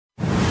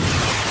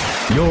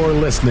You're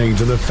listening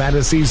to the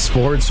Fantasy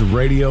Sports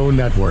Radio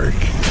Network.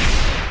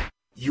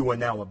 You are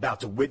now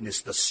about to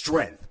witness the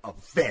strength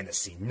of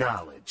fantasy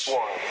knowledge.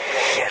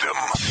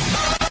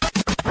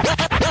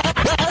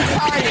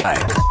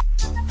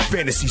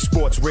 Fantasy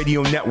Sports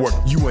Radio Network,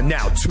 you are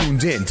now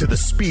tuned in to the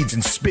Speeds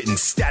and Spittin'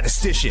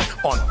 Statistician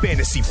on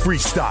Fantasy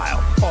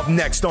Freestyle. Up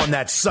next on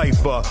that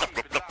cipher,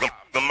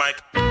 the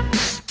mic.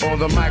 On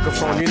the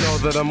microphone, you know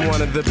that I'm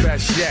one of the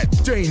best yet,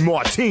 Dane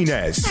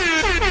Martinez.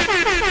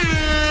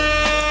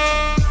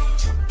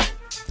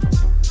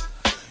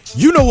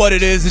 You know what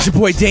it is. It's your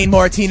boy Dane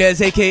Martinez,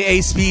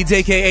 a.k.a. Speeds,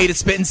 a.k.a. the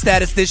Spittin'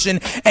 Statistician,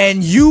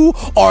 and you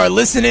are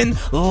listening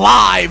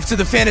live to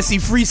the Fantasy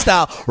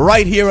Freestyle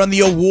right here on the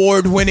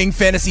award-winning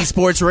Fantasy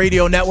Sports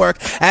Radio Network.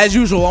 As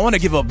usual, I want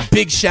to give a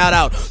big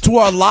shout-out to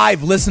our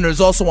live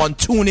listeners also on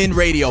TuneIn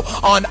Radio,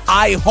 on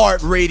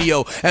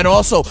iHeartRadio, and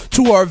also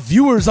to our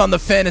viewers on the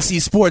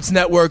Fantasy Sports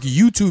Network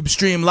YouTube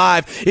stream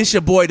live. It's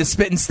your boy, the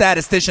Spittin'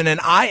 Statistician,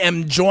 and I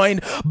am joined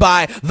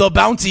by the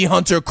bounty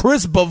hunter,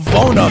 Chris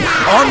Bavona,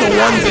 on the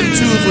ones and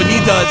twos. What he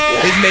does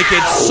is make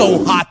it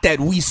so hot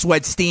that we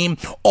sweat steam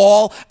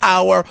all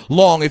hour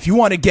long. If you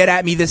want to get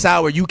at me this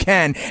hour, you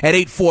can at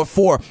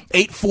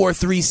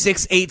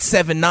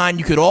 844-843-6879.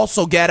 You could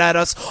also get at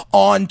us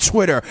on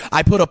Twitter.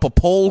 I put up a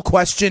poll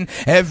question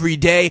every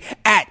day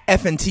at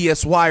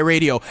FNTSY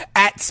Radio,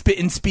 at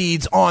Spittin'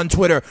 Speeds on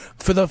Twitter.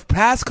 For the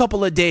past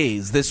couple of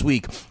days this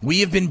week,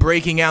 we have been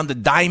breaking down the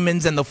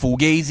diamonds and the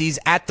fugazis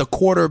at the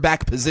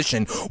quarterback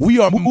position. We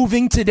are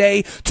moving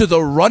today to the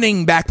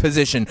running back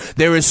position.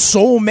 There is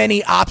so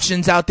many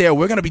options out there.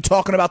 We're going to be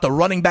talking about the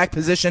running back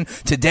position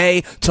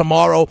today,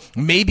 tomorrow,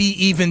 maybe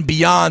even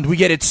beyond. We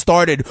get it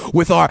started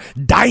with our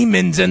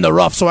diamonds in the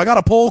rough. So I got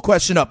a poll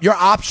question up. Your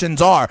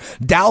options are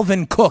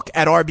Dalvin Cook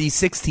at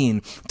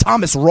RB16,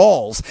 Thomas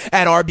Rawls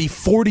at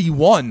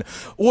RB41,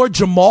 or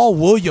Jamal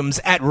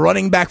Williams at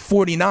running back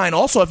 49.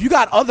 Also, if you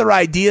got other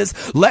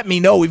ideas, let me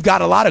know. We've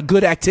got a lot of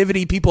good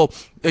activity. People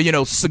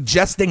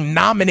suggesting,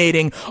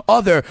 nominating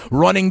other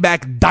running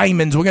back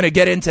diamonds. We're going to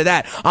get into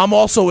that. I'm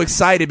also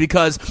excited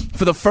because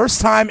for the first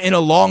time in a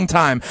long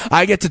time,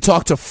 I get to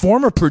talk to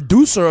former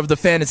producer of the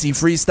Fantasy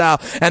Freestyle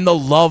and the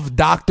love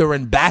doctor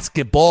and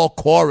basketball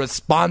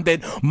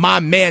correspondent. My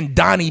man,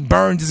 Donnie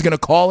Burns, is going to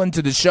call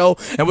into the show,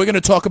 and we're going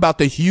to talk about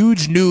the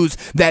huge news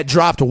that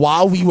dropped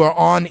while we were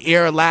on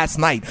air last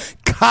night.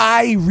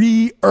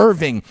 Kyrie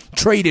Irving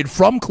traded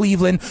from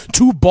Cleveland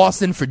to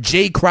Boston for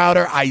Jay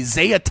Crowder,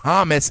 Isaiah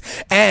Thomas,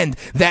 and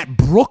that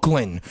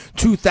Brooklyn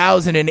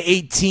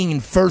 2018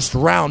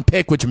 first-round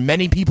pick, which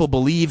many people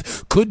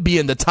believe could be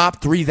in the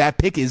top 3. That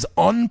pick is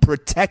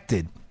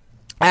unprotected.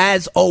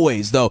 As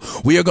always, though,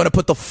 we are going to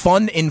put the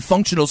fun in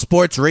functional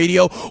sports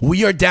radio.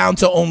 We are down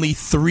to only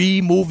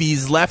 3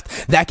 movies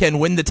left that can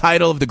win the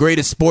title of the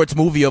greatest sports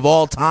movie of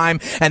all time,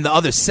 and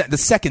the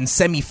second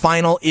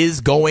semifinal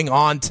is going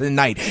on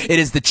tonight. It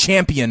is the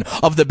champion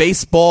of the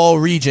baseball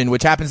region,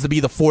 which happens to be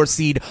the 4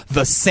 seed,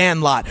 The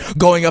Sandlot,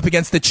 going up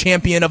against the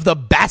champion of the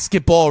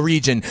basketball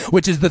region,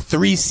 which is the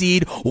 3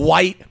 seed,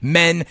 White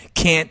Men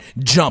Can't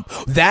Jump.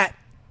 That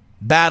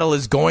battle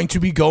is going to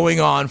be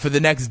going on for the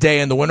next day,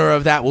 and the winner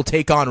of that will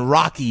take on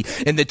Rocky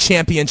in the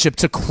championship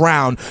to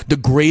crown the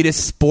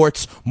greatest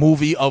sports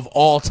movie of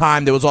all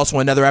time. There was also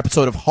another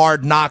episode of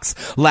Hard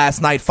Knocks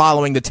last night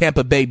following the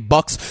Tampa Bay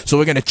Bucks, so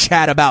we're going to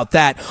chat about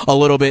that a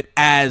little bit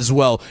as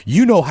well.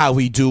 You know how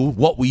we do,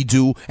 what we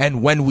do,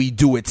 and when we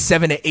do it.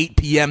 7 to 8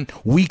 p.m.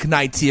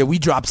 weeknights here. We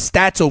drop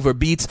stats over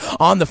beats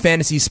on the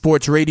Fantasy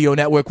Sports Radio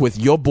Network with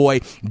your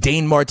boy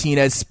Dane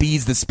Martinez,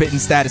 Speeds, the Spittin'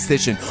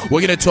 Statistician. We're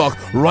going to talk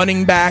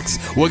running backs.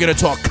 We're going to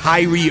talk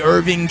Kyrie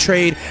Irving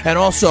trade. And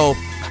also,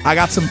 I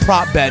got some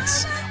prop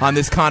bets on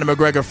this Conor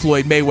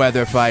McGregor-Floyd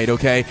Mayweather fight,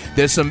 okay?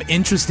 There's some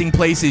interesting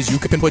places you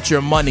can put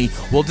your money.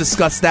 We'll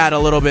discuss that a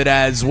little bit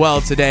as well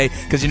today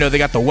because, they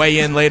got the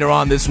weigh-in later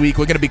on this week.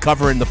 We're going to be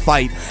covering the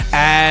fight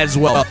as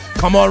well.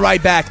 Come on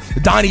right back.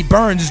 Donnie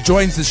Burns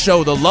joins the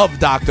show, the Love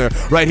Doctor,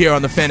 right here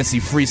on the Fantasy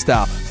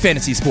Freestyle,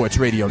 Fantasy Sports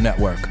Radio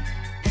Network.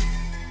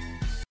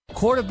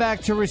 Quarterback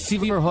to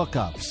receiver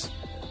hookups,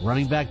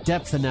 running back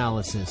depth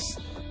analysis,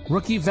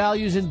 rookie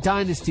values in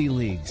dynasty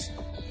leagues,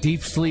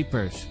 deep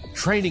sleepers,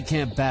 training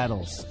camp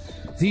battles.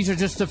 These are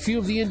just a few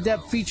of the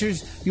in-depth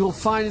features you will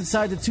find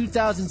inside the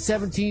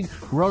 2017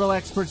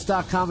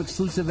 RotoExperts.com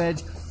exclusive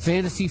Edge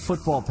Fantasy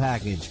Football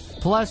Package.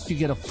 Plus, you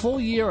get a full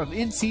year of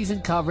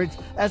in-season coverage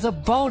as a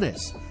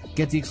bonus.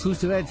 Get the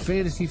exclusive Edge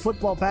Fantasy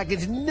Football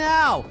Package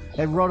now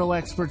at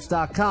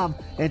RotoExperts.com.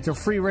 Enter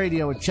free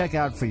radio at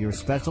checkout for your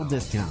special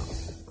discount.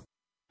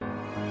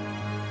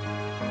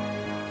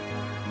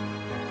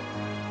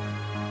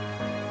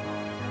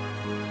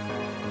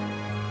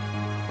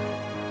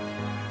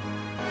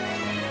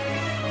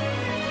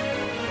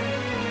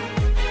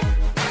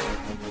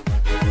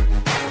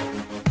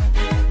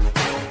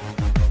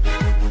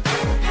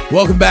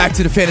 Welcome back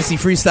to the Fantasy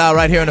Freestyle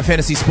right here on the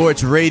Fantasy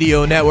Sports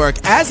Radio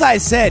Network. As I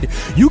said,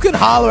 you can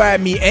holler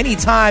at me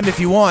anytime if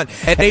you want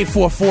at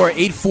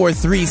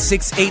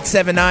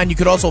 844-843-6879. You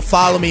could also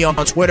follow me on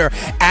Twitter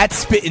at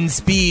Spittin'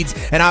 Speeds,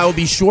 and I will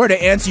be sure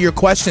to answer your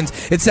questions.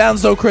 It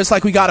sounds, though, Chris,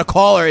 like we got a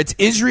caller. It's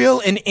Israel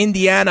in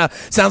Indiana.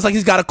 Sounds like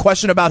he's got a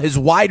question about his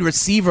wide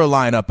receiver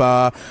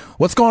lineup.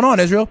 What's going on,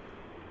 Israel?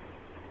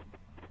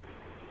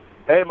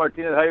 Hey,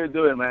 Martinez, how you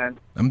doing, man?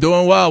 I'm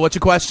doing well. What's your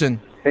question?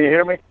 Can you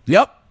hear me?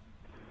 Yep.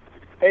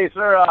 Hey,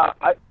 sir,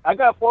 I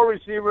got 4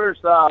 receivers.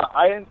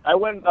 I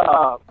went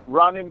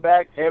running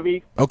back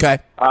heavy. Okay.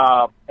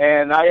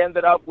 And I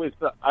ended up with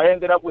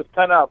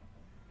kind of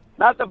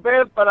not the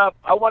best, but I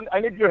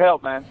need your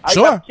help, man.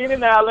 Sure. I got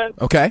Keenan Allen.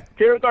 Okay.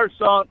 Pierre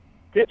Garçon,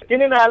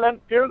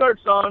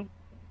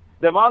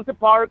 Devontae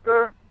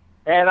Parker,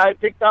 and I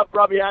picked up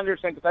Robbie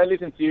Anderson because I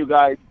listen to you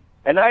guys.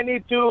 And I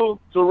need to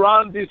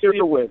run this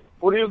year with.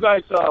 What do you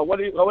guys? What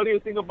do you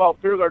think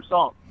about Pierre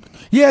Garçon?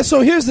 Yeah,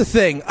 so here's the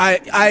thing.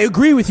 I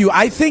agree with you.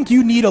 I think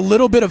you need a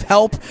little bit of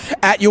help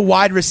at your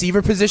wide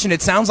receiver position.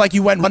 It sounds like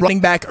you went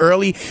running back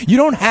early. You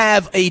don't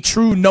have a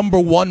true number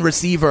one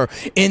receiver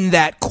in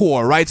that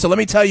core, right? So let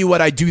me tell you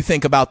what I do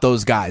think about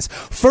those guys.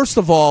 First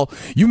of all,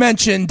 you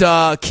mentioned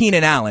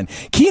Keenan Allen.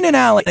 Keenan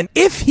Allen,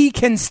 if he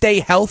can stay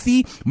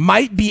healthy,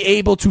 might be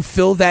able to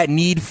fill that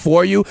need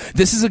for you.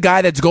 This is a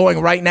guy that's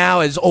going right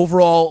now as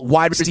overall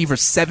wide receiver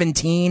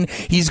 17.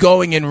 He's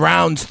going in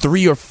rounds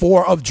 3 or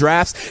 4 of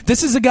drafts.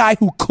 This is a guy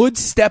who could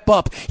step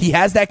up. He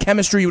has that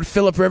chemistry with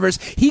Phillip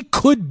Rivers. He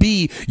could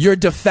be your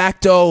de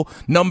facto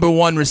number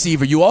one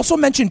receiver. You also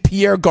mentioned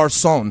Pierre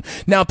Garçon.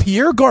 Now,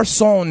 Pierre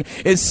Garçon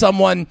is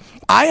someone,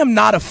 I am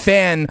not a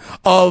fan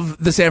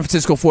of the San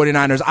Francisco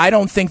 49ers. I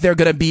don't think they're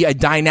going to be a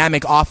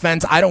dynamic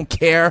offense. I don't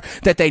care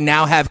that they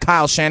now have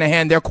Kyle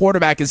Shanahan. Their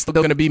quarterback is still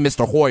going to be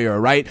Mr. Hoyer,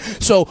 right?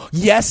 So,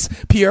 yes,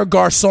 Pierre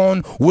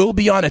Garçon will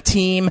be on a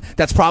team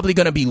that's probably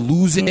going to be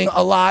losing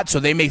a lot, so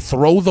they may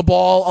throw the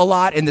ball a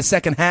lot in the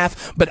second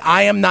half, but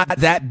I am not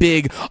that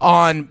big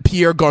on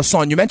Pierre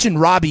Garçon. You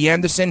mentioned Robbie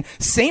Anderson.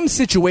 Same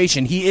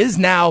situation. He is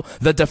now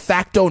the de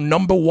facto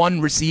number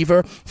one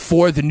receiver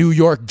for the New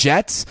York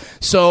Jets.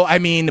 So, I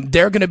mean,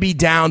 they're going to be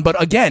down.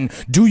 But again,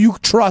 do you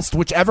trust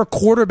whichever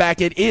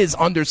quarterback it is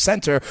under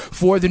center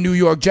for the New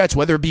York Jets,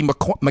 whether it be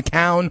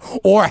McCown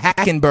or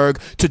Hackenberg,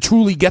 to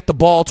truly get the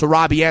ball to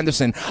Robbie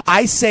Anderson?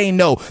 I say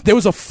no. There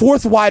was a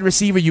fourth wide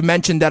receiver you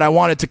mentioned that I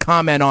wanted to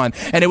comment on,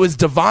 and it was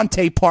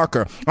Devontae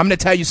Parker. I'm going to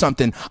tell you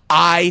something.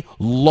 I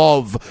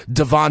love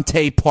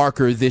Devontae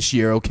Parker this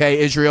year, okay,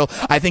 Israel?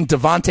 I think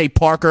Devontae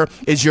Parker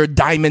is your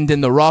diamond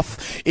in the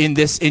rough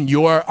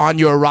on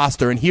your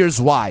roster, and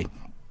here's why.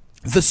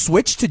 The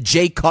switch to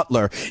Jay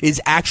Cutler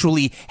is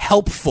actually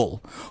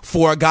helpful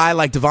for a guy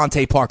like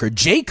Devontae Parker.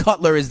 Jay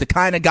Cutler is the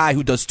kind of guy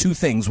who does two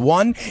things.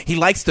 One, he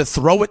likes to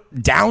throw it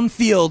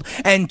downfield,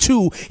 and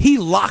two, he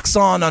locks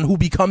on who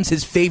becomes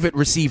his favorite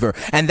receiver,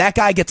 and that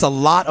guy gets a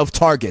lot of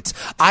targets.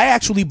 I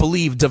actually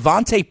believe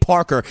Devontae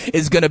Parker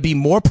is going to be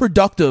more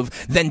productive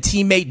than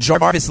teammate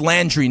Jarvis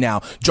Landry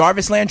now.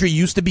 Jarvis Landry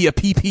used to be a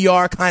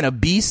PPR kind of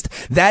beast.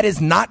 That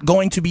is not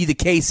going to be the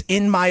case,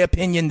 in my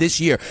opinion, this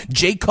year.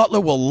 Jay Cutler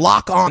will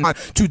lock on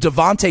to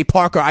Devontae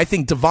Parker. I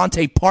think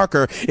Devontae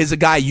Parker is a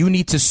guy you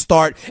need to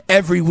start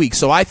every week.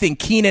 So I think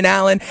Keenan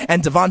Allen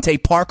and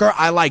Devontae Parker,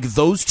 I like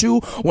those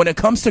two. When it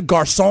comes to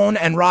Garçon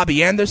and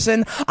Robbie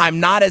Anderson, I'm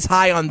not as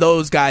high on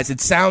those guys.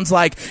 It sounds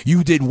like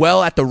you did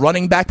well at the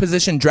running back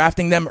position,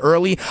 drafting them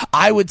early.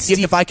 I would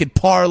see if I could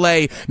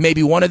parlay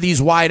maybe one of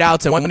these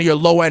wideouts and one of your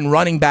low-end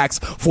running backs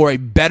for a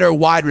better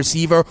wide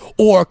receiver,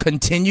 or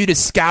continue to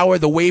scour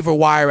the waiver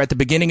wire at the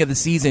beginning of the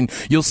season.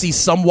 You'll see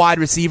some wide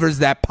receivers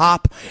that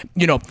pop,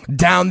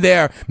 down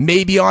there,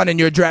 maybe on in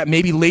your draft,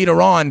 maybe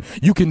later on,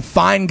 you can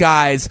find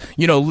guys,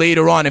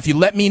 later on. If you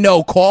let me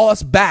know, call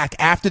us back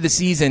after the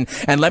season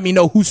and let me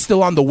know who's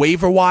still on the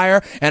waiver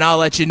wire, and I'll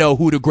let you know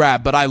who to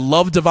grab. But I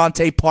love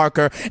Devontae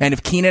Parker, and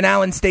if Keenan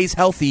Allen stays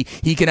healthy,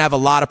 he can have a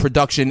lot of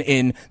production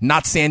in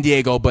not San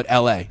Diego, but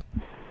L.A.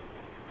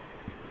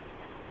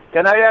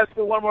 Can I ask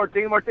you one more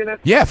thing, Martinez?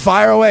 Yeah,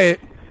 fire away.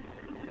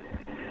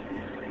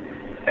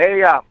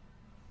 Hey,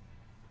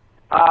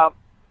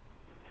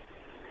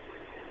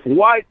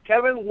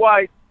 Kevin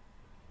White,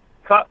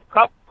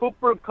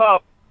 Cooper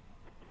Kupp,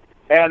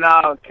 and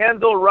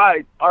Kendall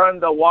Wright are on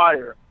the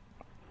wire.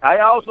 I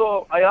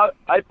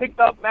picked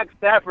up Matt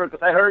Stafford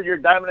because I heard you're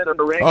diamond in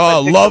the ring.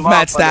 Oh, love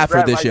Matt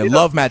Stafford this year.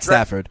 Love Matt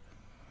Stafford.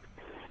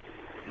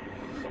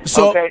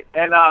 So, okay,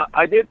 and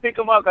I did pick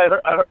him up.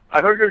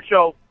 I heard your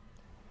show,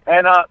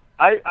 and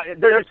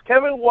there's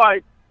Kevin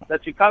White, the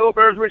Chicago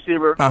Bears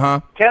receiver.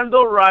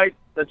 Kendall Wright,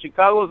 the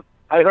Chicago.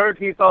 I heard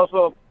he's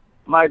also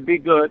might be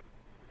good.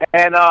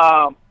 And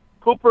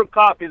Cooper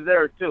Kupp is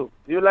there, too.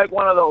 You like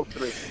one of those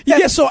three?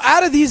 Yeah, so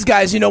out of these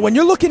guys, when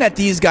you're looking at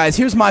these guys,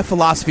 here's my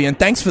philosophy, and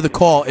thanks for the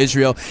call,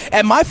 Israel.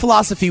 And my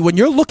philosophy, when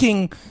you're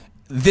looking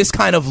this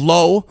kind of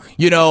low,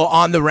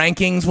 on the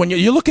rankings when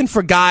you're looking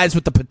for guys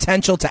with the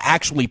potential to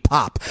actually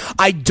pop.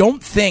 I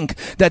don't think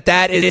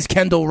that is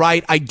Kendall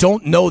Wright. I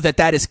don't know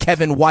that is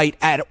Kevin White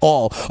at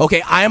all.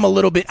 Okay, I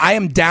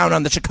am down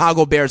on the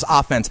Chicago Bears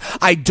offense.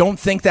 I don't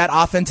think that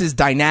offense is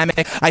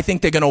dynamic. I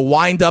think they're going to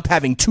wind up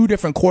having two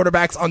different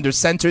quarterbacks under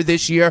center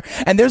this year,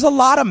 and there's a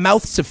lot of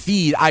mouths to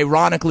feed,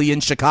 ironically, in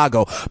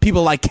Chicago.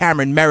 People like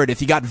Cameron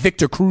Meredith. You got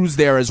Victor Cruz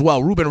there as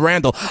well, Ruben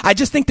Randall. I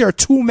just think there are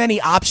too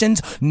many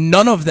options.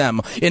 None of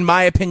them, in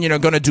my opinion, are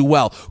going to do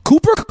well.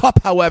 Cooper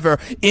Kupp, however,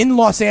 in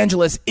Los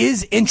Angeles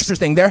is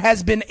interesting. There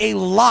has been a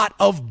lot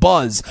of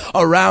buzz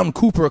around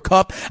Cooper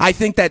Kupp. I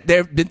think that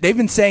they've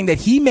been saying that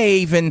he may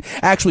even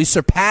actually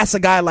surpass a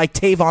guy like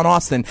Tavon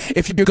Austin.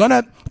 If you're going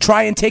to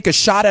try and take a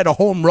shot at a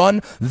home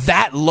run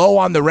that low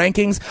on the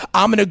rankings,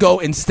 I'm going to go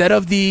instead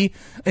of the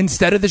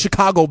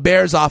Chicago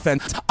Bears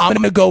offense, I'm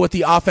going to go with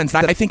the offense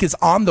that I think is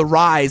on the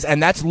rise,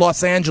 and that's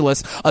Los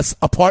Angeles,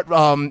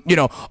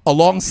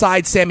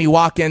 alongside Sammy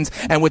Watkins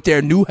and with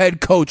their new head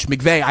coach,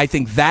 McVay. I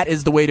think that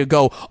is the way to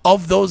go.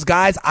 Of those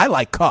guys, I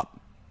like Kupp.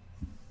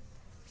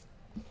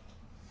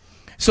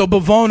 So,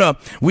 Bavona,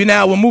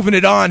 we're moving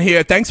it on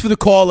here. Thanks for the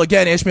call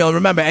again, Ishmael.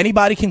 Remember,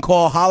 anybody can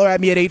call. Holler at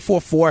me at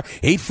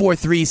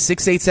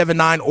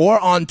 844-843-6879 or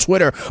on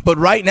Twitter. But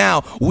right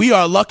now, we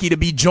are lucky to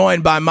be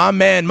joined by my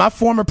man, my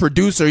former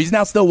producer. He's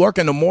now still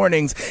working the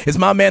mornings. Is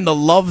my man, the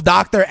love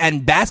doctor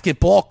and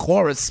basketball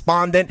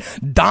correspondent,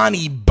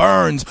 Donnie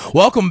Burns.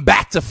 Welcome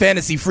back to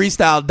Fantasy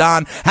Freestyle,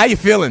 Don. How you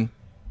feeling?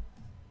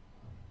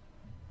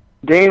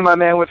 Dane, my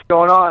man, what's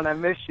going on? I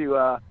miss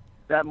you.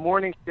 That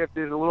morning shift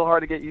is a little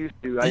hard to get used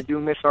to. I do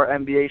miss our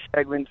NBA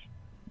segments,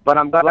 but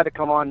I'm glad to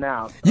come on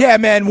now. Yeah,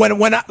 man.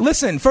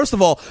 Listen, first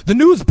of all, the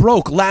news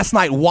broke last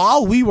night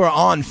while we were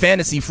on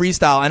Fantasy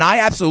Freestyle, and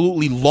I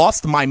absolutely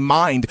lost my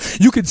mind.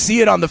 You could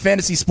see it on the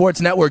Fantasy Sports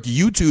Network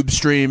YouTube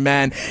stream,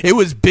 man. It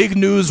was big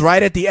news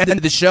right at the end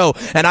of the show,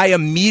 and I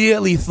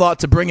immediately thought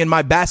to bring in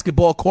my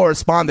basketball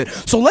correspondent.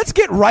 So let's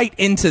get right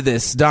into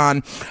this,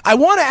 Don. I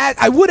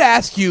would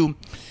ask you,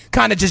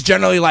 kind of just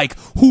generally like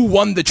who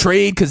won the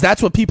trade, because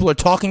that's what people are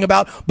talking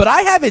about. But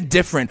I have it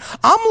different.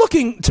 I'm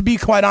looking, to be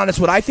quite honest,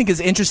 what I think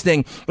is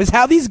interesting is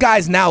how these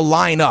guys now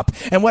line up.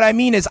 And what I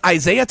mean is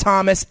Isaiah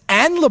Thomas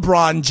and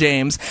LeBron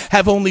James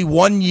have only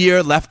 1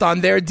 year left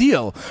on their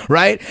deal,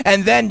 right?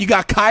 And then you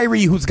got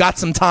Kyrie, who's got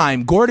some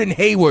time, Gordon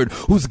Hayward,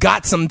 who's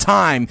got some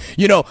time.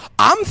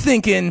 I'm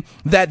thinking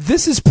that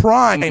this is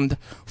primed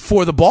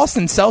for the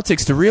Boston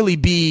Celtics to really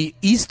be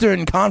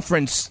Eastern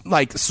Conference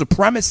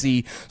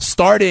supremacy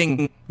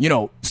starting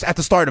at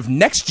the start of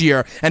next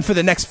year and for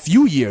the next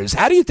few years.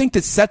 How do you think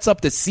this sets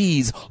up the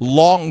C's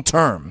long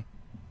term?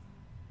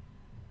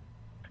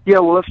 Yeah,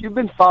 well, if you've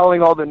been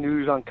following all the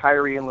news on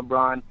Kyrie and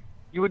LeBron,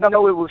 you would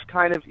know it was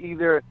kind of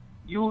either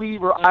you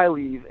leave or I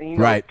leave. And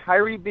right.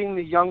 Kyrie being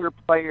the younger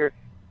player,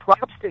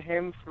 props to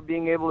him for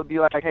being able to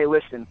be like, hey,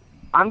 listen,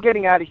 I'm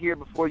getting out of here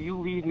before you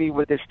leave me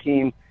with this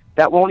team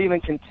that won't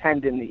even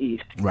contend in the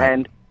East. Right.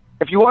 And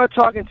if you want to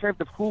talk in terms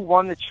of who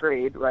won the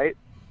trade, right,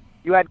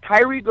 you had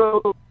Kyrie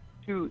go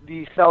to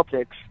the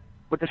Celtics,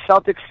 with the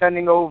Celtics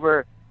sending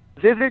over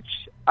Zizic,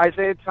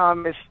 Isaiah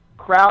Thomas,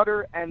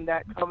 Crowder, and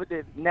that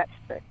coveted Nets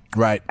pick.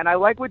 Right. And I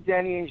like what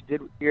Danny Ainge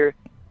did here.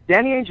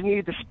 Danny Ainge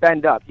needed to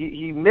spend up.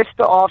 He missed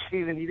the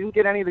offseason. He didn't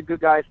get any of the good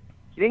guys.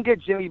 He didn't get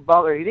Jimmy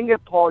Butler. He didn't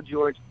get Paul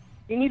George.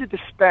 He needed to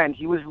spend.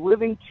 He was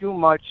living too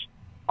much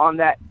on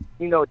that,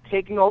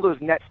 taking all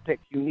those Nets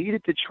picks. You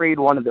needed to trade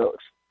one of those.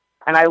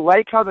 And I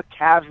like how the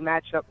Cavs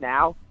match up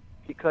now,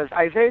 because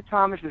Isaiah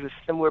Thomas is a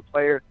similar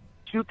player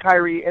to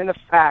Kyrie in the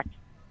fact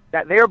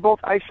that they are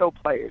both ISO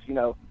players.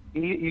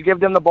 You give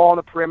them the ball on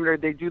the perimeter,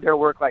 they do their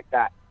work like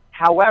that.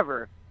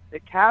 However,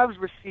 the Cavs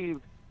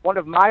received one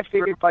of my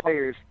favorite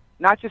players,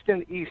 not just in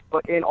the East,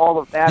 but in all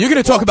of that. You're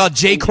going to talk about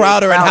Jay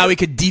Crowder and how he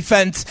could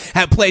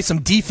play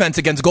some defense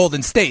against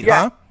Golden State,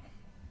 yeah. Huh?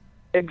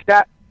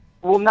 Exactly.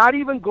 Well, not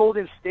even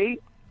Golden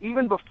State.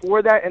 Even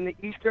before that, in the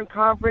Eastern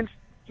Conference,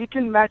 he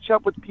can match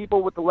up with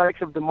people with the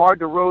likes of DeMar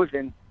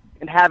DeRozan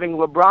and having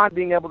LeBron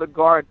being able to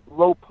guard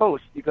low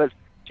post, because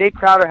Jay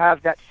Crowder has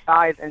that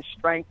size and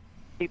strength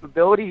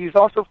capability. He's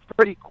also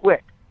pretty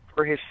quick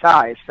for his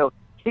size. So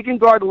he can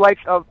guard the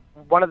likes of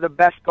one of the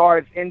best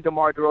guards in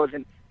DeMar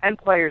DeRozan and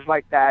players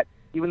like that,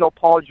 even though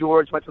Paul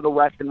George went to the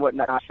West and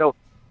whatnot. So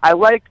I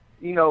like,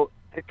 the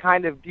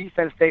kind of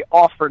defense they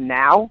offer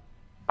now.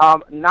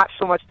 Not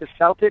so much the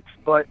Celtics,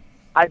 but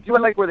I do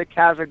like where the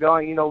Cavs are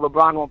going.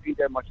 LeBron won't be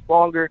there much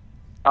longer.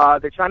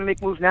 They're trying to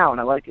make moves now,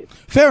 and I like it.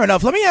 Fair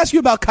enough. Let me ask you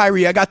about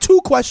Kyrie. I got two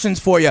questions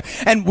for you,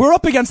 and we're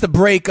up against the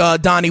break,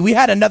 Donnie. We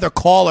had another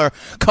caller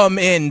come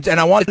in,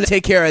 and I wanted to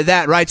take care of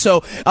that, right?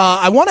 So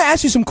I want to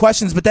ask you some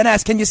questions, but then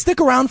ask, can you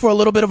stick around for a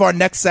little bit of our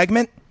next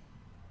segment?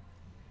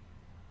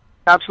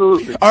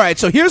 Absolutely. All right,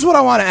 so here's what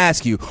I want to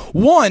ask you.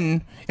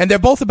 One, and they're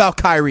both about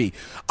Kyrie.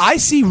 I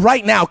see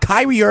right now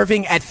Kyrie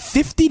Irving at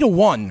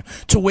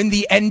 50-1 to win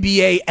the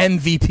NBA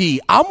MVP.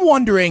 I'm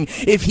wondering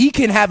if he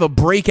can have a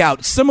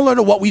breakout similar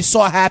to what we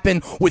saw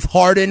happen with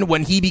Harden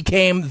when he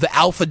became the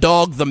alpha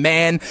dog, the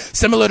man,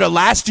 similar to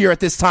last year at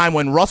this time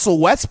when Russell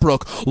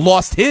Westbrook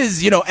lost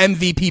his,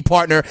 MVP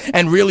partner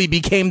and really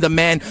became the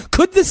man.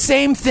 Could the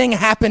same thing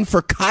happen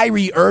for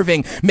Kyrie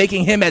Irving,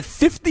 making him at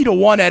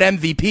 50-1 at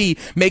MVP,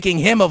 making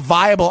him a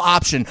viable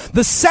option?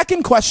 The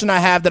second question I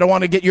have that I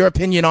want to get your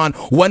opinion on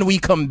when we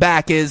come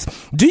back is,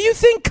 do you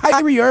think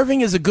Kyrie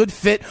Irving is a good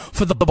fit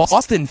for the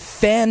Boston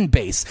fan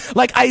base?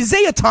 Like,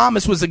 Isaiah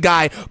Thomas was a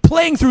guy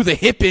playing through the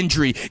hip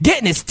injury,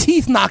 getting his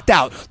teeth knocked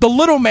out, the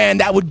little man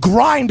that would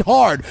grind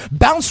hard,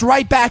 bounce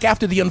right back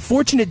after the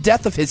unfortunate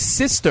death of his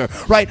sister,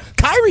 right?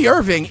 Kyrie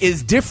Irving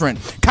is different.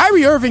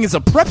 Kyrie Irving is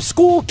a prep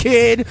school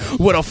kid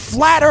with a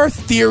flat earth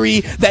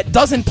theory that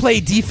doesn't play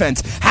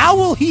defense. How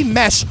will he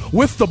mesh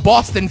with the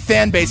Boston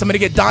fan base? I'm going to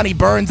get Donnie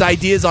Burns'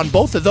 ideas on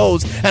both of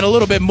those and a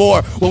little bit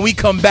more when we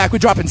come back. We're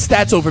dropping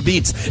stats over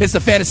beats. It's the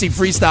Fantasy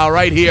Freestyle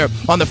right here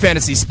on the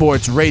Fantasy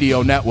Sports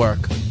Radio Network.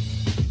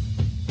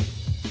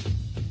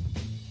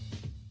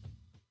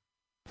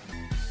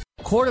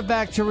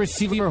 Quarterback to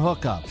receiver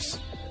hookups,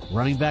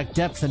 running back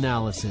depth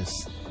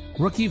analysis,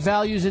 rookie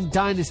values in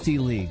dynasty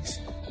leagues,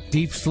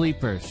 deep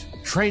sleepers,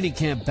 training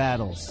camp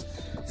battles.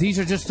 These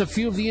are just a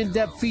few of the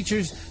in-depth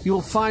features you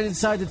will find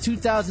inside the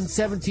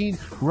 2017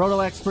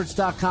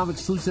 RotoExperts.com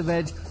exclusive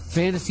Edge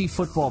Fantasy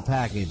Football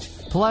Package.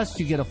 Plus,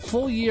 you get a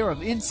full year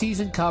of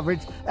in-season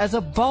coverage as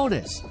a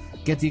bonus.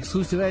 Get the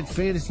exclusive Edge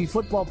Fantasy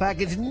Football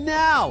Package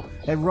now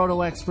at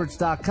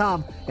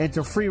RotoExperts.com.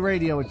 Enter free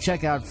radio at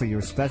checkout for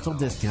your special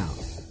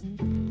discount.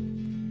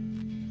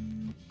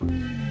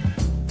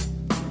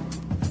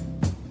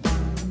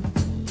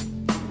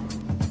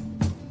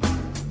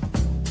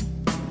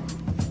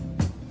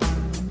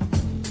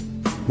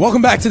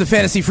 Welcome back to the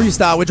Fantasy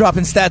Freestyle. We're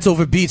dropping stats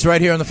over beats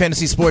right here on the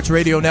Fantasy Sports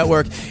Radio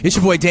Network. It's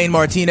your boy Dane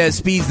Martinez,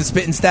 Speeds, the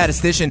Spittin'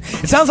 Statistician.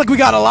 It sounds like we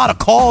got a lot of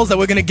calls that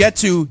we're going to get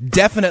to,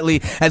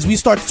 definitely, as we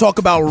start to talk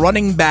about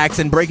running backs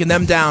and breaking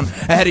them down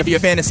ahead of your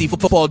fantasy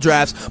football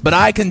drafts. But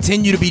I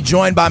continue to be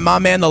joined by my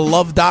man, the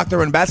love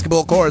doctor and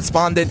basketball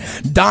correspondent,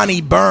 Donnie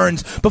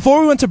Burns.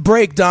 Before we went to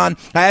break, Don,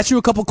 I asked you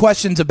a couple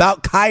questions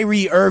about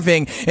Kyrie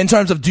Irving in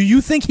terms of, do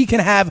you think he can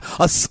have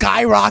a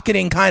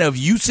skyrocketing kind of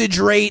usage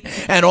rate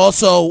and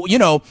also,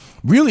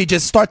 really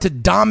just start to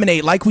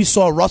dominate like we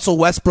saw Russell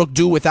Westbrook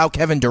do without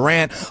Kevin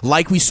Durant,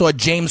 like we saw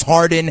James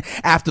Harden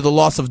after the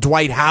loss of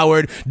Dwight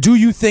Howard? Do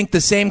you think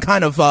the same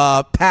kind of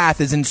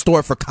path is in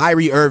store for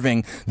Kyrie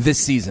Irving this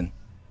season?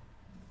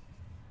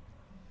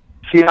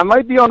 See, I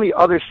might be on the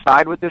other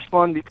side with this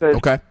one because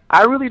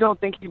I really don't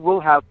think he will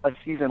have a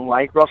season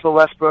like Russell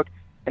Westbrook,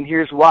 and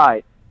here's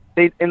why.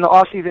 In the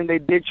offseason, they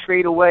did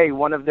trade away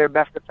one of their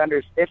best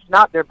defenders, if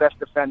not their best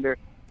defender,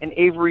 in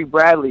Avery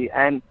Bradley,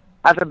 and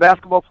as a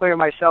basketball player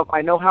myself,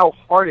 I know how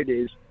hard it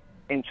is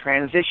in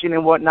transition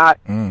and whatnot.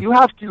 You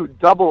have to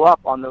double up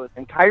on those.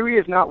 And Kyrie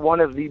is not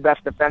one of the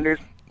best defenders.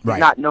 He's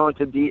not known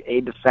to be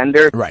a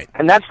defender. Right.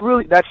 And that's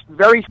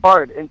very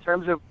hard in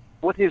terms of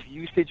what his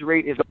usage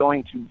rate is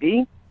going to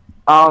be.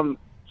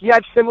 He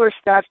had similar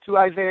stats to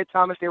Isaiah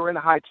Thomas. They were in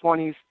the high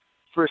 20s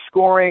for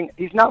scoring.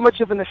 He's not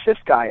much of an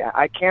assist guy.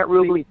 I can't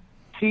really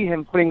see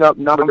him putting up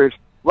numbers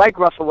like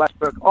Russell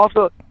Westbrook.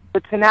 Also,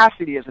 the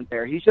tenacity isn't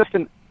there. He's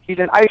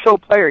an ISO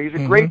player. He's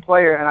a great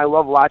player, and I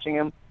love watching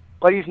him.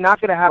 But he's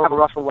not going to have a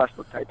Russell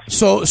Westbrook type.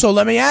 So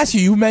let me ask you.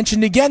 You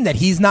mentioned again that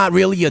he's not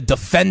really a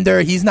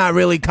defender. He's not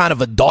really kind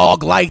of a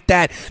dog like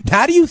that.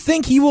 How do you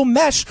think he will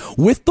mesh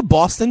with the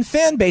Boston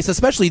fan base?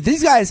 Especially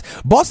these guys,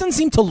 Boston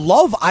seem to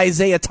love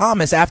Isaiah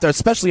Thomas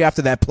especially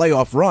after that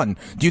playoff run.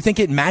 Do you think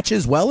it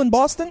matches well in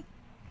Boston?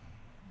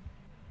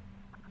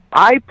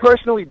 I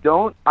personally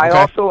don't.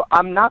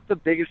 I'm not the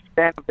biggest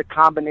fan of the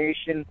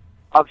combination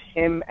of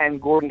him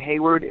and Gordon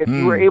Hayward. If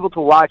you were able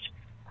to watch,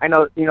 I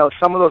know,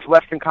 some of those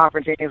Western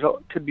Conference games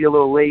could be a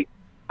little late.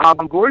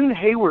 Gordon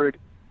Hayward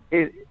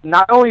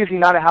not only is he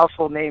not a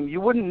household name,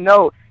 you wouldn't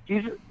know.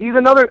 He's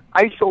another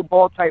ISO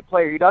ball type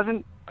player. He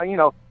doesn't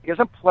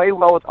play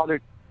well with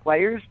other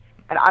players,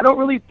 and I don't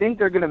really think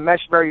they're going to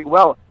mesh very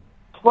well.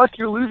 Plus,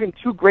 you're losing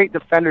two great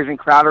defenders in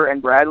Crowder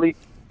and Bradley,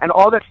 and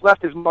all that's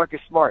left is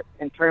Marcus Smart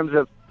in terms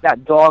of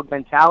that dog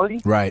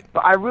mentality. Right.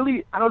 But I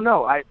don't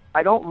know.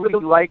 I don't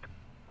really like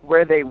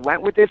where they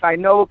went with this. I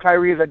know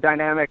Kyrie is a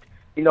dynamic,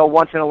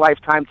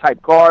 once-in-a-lifetime type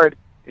guard.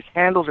 His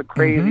handles are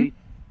crazy.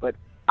 But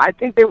I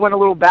think they went a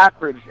little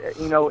backwards,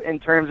 in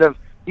terms of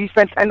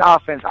defense and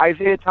offense.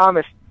 Isaiah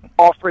Thomas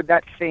offered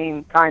that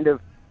same kind of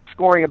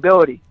scoring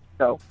ability.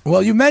 So.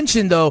 Well, you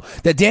mentioned, though,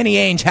 that Danny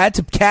Ainge had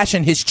to cash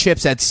in his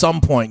chips at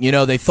some point. You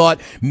know, they thought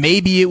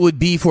maybe it would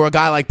be for a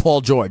guy like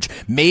Paul George.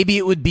 Maybe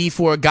it would be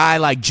for a guy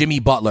like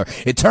Jimmy Butler.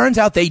 It turns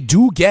out they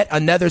do get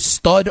another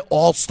stud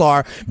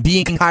all-star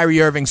being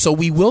Kyrie Irving, so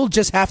we will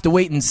just have to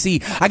wait and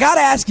see. I got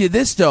to ask you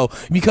this, though,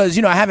 because,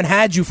 you know, I haven't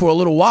had you for a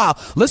little while.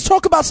 Let's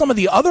talk about some of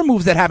the other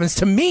moves that happens.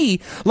 To me,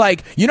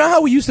 like, you know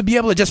how we used to be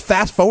able to just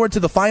fast forward to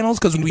the finals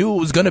because we knew it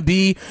was going to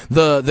be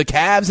the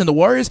Cavs and the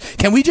Warriors?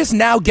 Can we just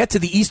now get to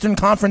the Eastern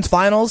Conference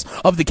Finals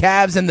of the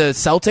Cavs and the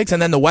Celtics,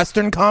 and then the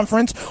Western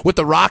Conference with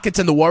the Rockets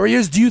and the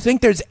Warriors? Do you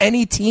think there's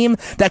any team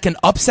that can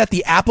upset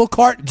the apple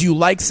cart? Do you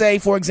like, say,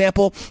 for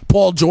example,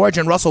 Paul George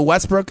and Russell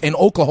Westbrook in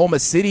Oklahoma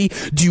City?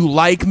 Do you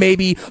like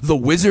maybe the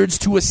Wizards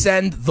to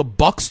ascend, the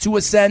Bucks to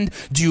ascend?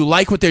 Do you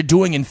like what they're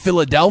doing in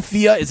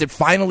Philadelphia? Is it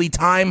finally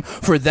time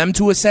for them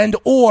to ascend?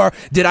 Or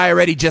did I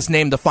already just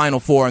name the Final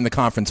Four in the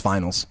conference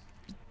finals?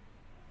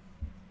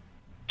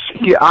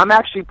 Yeah, I'm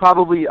actually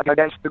probably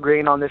against the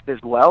grain on this as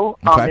well.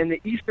 Okay. In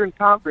the Eastern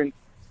Conference,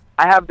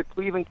 I have the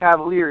Cleveland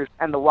Cavaliers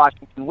and the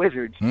Washington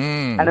Wizards.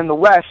 And in the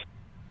West,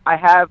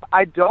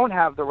 I don't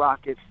have the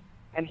Rockets.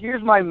 And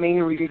here's my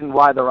main reason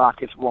why the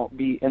Rockets won't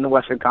be in the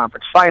Western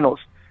Conference Finals.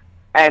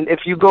 And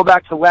if you go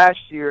back to last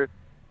year,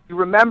 you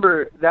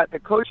remember that the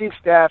coaching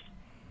staff,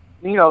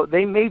 you know,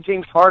 they made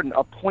James Harden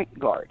a point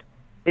guard.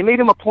 They made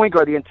him a point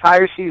guard the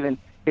entire season.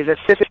 His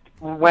assists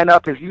went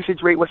up. His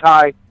usage rate was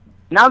high.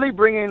 Now they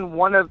bring in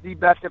one of the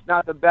best, if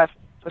not the best,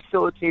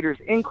 facilitators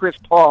in Chris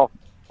Paul,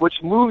 which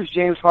moves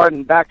James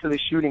Harden back to the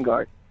shooting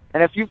guard.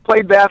 And if you've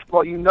played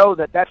basketball, you know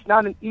that that's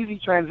not an easy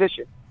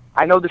transition.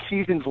 I know the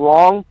season's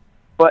long,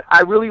 but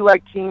I really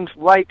like teams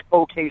like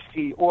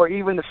OKC or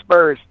even the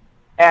Spurs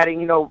adding,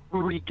 you know,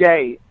 Rudy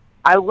Gay.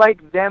 I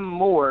like them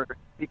more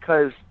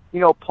because, you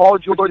know, Paul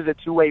George is a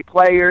two-way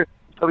player,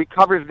 so he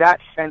covers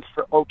that sense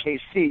for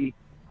OKC.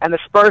 And the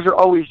Spurs are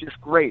always just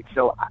great.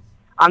 So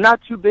I'm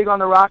not too big on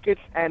the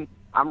Rockets, and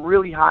I'm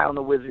really high on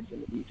the Wizards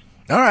in the East.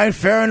 All right,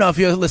 fair enough.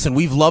 Listen,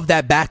 we've loved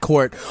that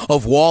backcourt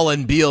of Wall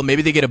and Beal.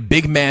 Maybe they get a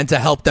big man to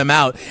help them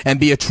out and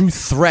be a true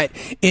threat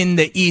in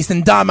the East.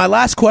 And Don, my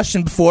last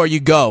question before you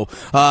go,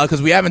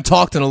 because we haven't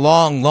talked in a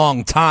long,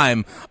 long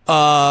time.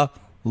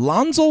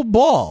 Lonzo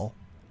Ball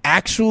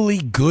actually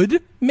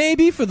good,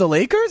 maybe, for the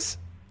Lakers?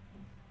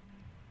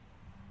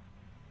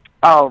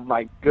 Oh,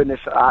 my goodness.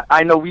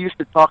 I know we used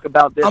to talk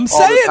about this I'm all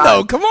saying, the time.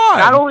 though, come on.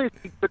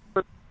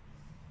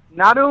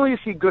 Not only is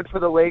he good for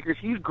the Lakers,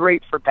 he's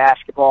great for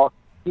basketball.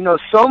 You know,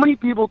 so many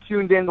people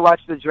tuned in to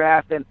watch the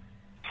draft, and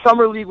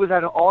Summer League was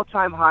at an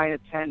all-time high in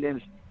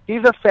attendance.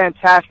 He's a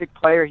fantastic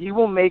player. He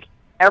will make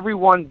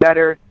everyone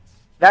better.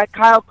 That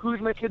Kyle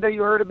Kuzma kid that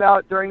you heard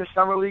about during the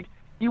Summer League,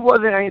 he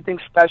wasn't anything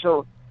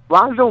special.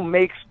 Lonzo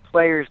makes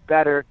players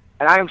better,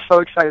 and I am so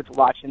excited to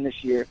watch him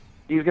this year.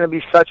 He's going to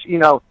be such, you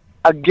know,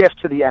 a gift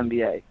to the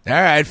NBA. All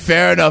right,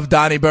 fair enough,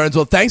 Donnie Burns.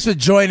 Well, thanks for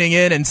joining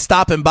in and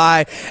stopping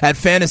by at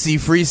Fantasy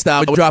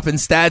Freestyle, dropping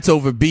stats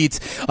over beats.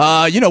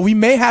 You know, we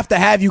may have to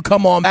have you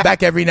come on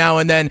back every now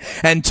and then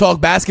and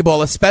talk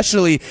basketball,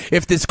 especially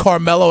if this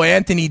Carmelo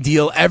Anthony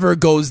deal ever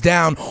goes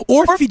down,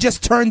 or if he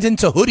just turns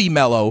into Hoodie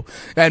Melo,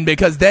 and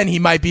because then he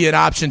might be an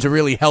option to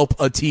really help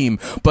a team.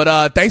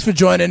 But thanks for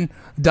joining,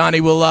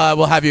 Donnie.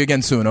 We'll have you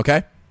again soon,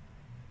 okay?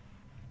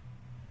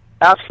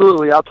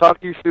 Absolutely. I'll talk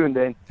to you soon,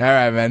 Dane. All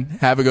right, man.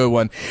 Have a good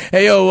one.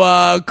 Hey,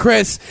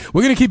 Chris,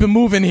 we're going to keep it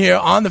moving here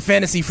on the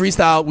Fantasy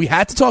Freestyle. We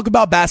had to talk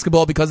about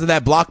basketball because of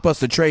that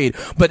blockbuster trade.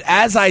 But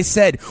as I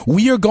said,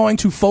 we are going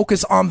to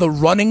focus on the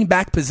running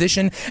back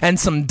position and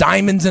some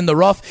diamonds in the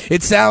rough.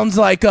 It sounds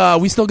like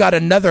we still got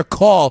another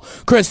call.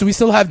 Chris, do we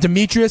still have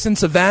Demetrius in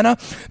Savannah?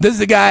 This is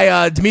the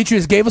guy,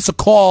 Demetrius gave us a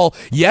call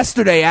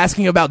yesterday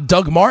asking about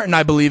Doug Martin,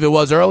 I believe it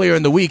was, earlier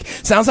in the week.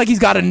 Sounds like he's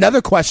got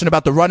another question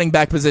about the running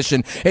back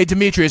position. Hey,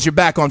 Demetrius, you're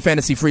back on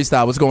Fantasy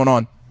Freestyle. What's going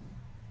on?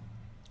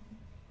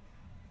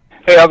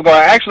 Hey, how's it going?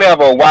 I actually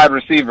have a wide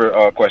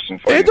receiver question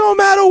for you. It don't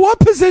matter what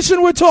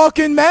position we're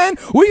talking, man.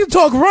 We can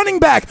talk running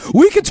back.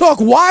 We can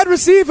talk wide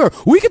receiver.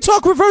 We can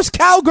talk reverse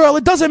cowgirl.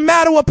 It doesn't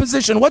matter what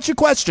position. What's your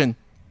question?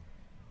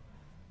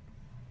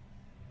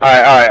 All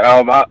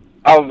right.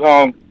 I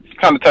was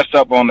kind of touched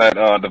up on that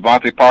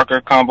Devontae Parker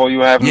combo you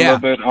were having a little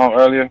bit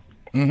earlier.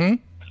 Mm-hmm.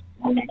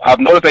 I've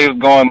noticed they was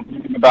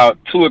going about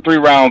 2 or 3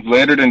 rounds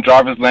later than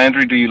Jarvis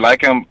Landry. Do you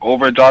like him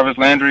over Jarvis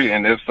Landry?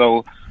 And if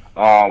so,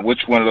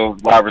 which one of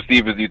those wide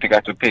receivers do you think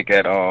I should pick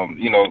at,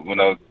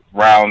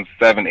 round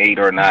 7, 8,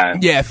 or 9?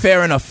 Yeah,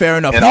 fair enough.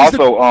 And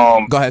also,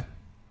 go ahead.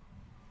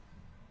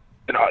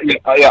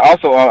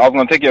 Also, I was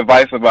going to take your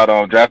advice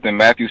about drafting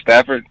Matthew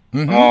Stafford,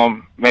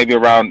 maybe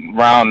around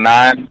round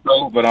 9 or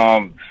so.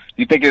 But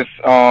you think it's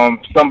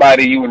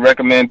somebody you would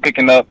recommend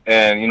picking up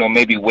and,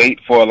 maybe wait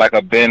for like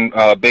a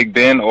Big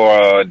Ben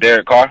or a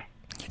Derek Carr?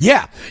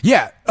 Yeah.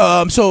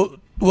 So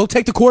we'll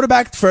take the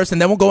quarterback first,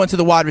 and then we'll go into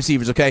the wide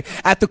receivers, okay?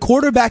 At the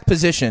quarterback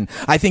position,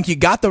 I think you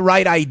got the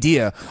right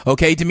idea,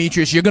 okay,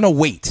 Demetrius? You're going to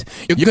wait.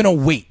 You're going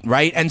to wait,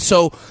 right? And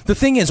so the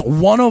thing is,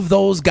 one of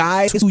those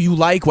guys who you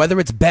like, whether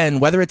it's Ben,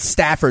 whether it's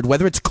Stafford,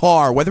 whether it's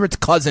Carr, whether it's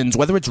Cousins,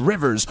 whether it's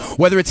Rivers,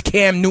 whether it's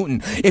Cam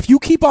Newton, if you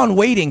keep on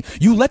waiting,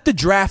 you let the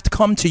draft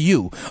come to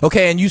you,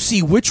 okay? And you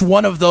see which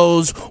one of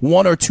those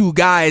one or two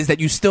guys that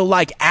you still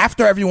like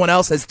after everyone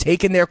else has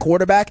taken their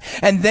quarterback,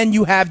 and then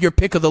you have your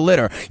pick of the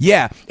litter.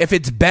 Yeah, if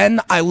it's Ben,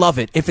 I love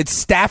it. If it's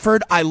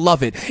Stafford, I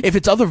love it. If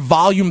it's other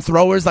volume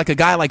throwers like a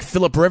guy like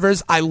Phillip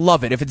Rivers, I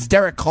love it. If it's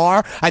Derek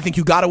Carr, I think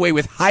you got away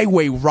with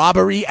highway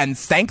robbery and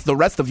thank the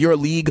rest of your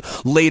league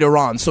later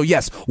on. So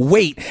yes,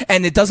 wait,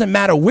 and it doesn't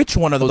matter which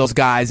one of those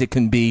guys it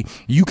can be.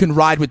 You can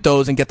ride with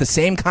those and get the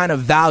same kind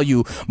of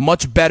value,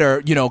 much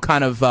better,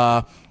 kind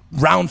of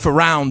round for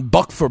round,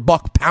 buck for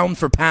buck, pound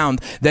for pound,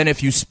 than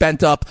if you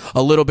spent up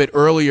a little bit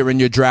earlier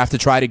in your draft to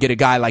try to get a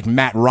guy like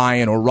Matt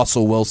Ryan or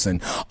Russell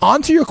Wilson.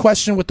 On to your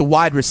question with the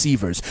wide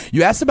receivers.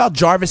 You asked about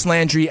Jarvis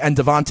Landry and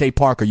Devontae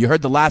Parker. You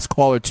heard the last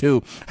caller,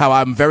 too, how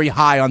I'm very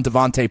high on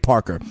Devontae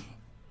Parker.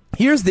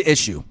 Here's the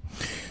issue.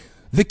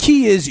 The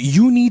key is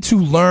you need to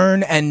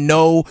learn and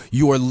know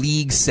your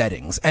league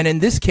settings. And in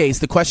this case,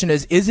 the question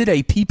is it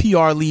a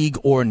PPR league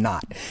or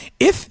not?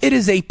 If it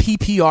is a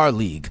PPR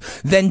league,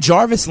 then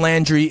Jarvis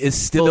Landry is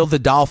still the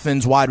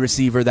Dolphins wide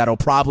receiver that'll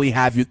probably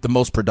have the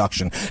most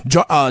production.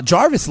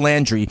 Jarvis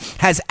Landry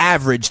has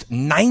averaged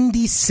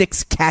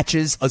 96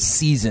 catches a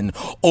season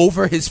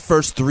over his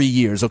first 3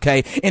 years,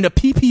 okay? In a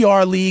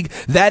PPR league,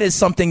 that is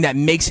something that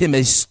makes him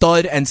a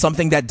stud and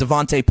something that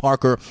Devontae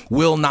Parker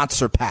will not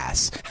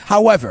surpass.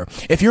 However,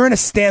 if you're in a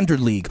standard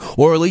league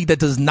or a league that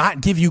does not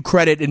give you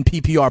credit in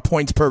PPR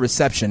points per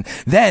reception,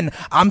 then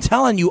I'm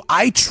telling you,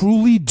 I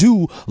truly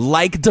do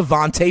like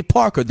Devontae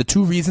Parker. The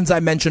two reasons I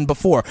mentioned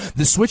before.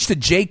 The switch to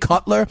Jay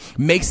Cutler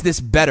makes this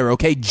better,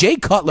 okay? Jay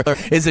Cutler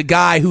is a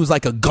guy who's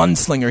like a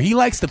gunslinger. He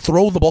likes to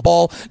throw the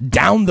ball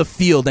down the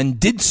field and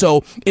did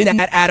so in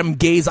that Adam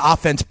Gase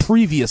offense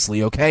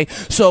previously, okay?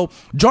 So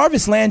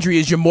Jarvis Landry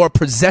is your more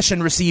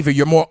possession receiver,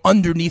 your more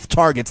underneath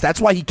targets. That's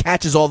why he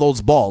catches all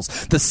those balls.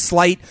 The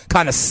slight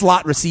kind of slot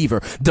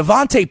receiver.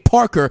 Devontae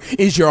Parker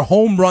is your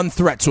home run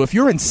threat. So if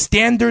you're in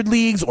standard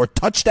leagues or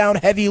touchdown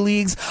heavy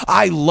leagues,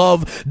 I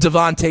love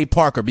Devontae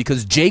Parker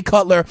because Jay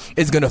Cutler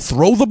is going to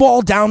throw the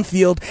ball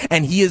downfield,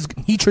 and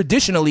he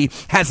traditionally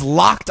has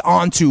locked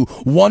onto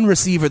one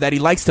receiver that he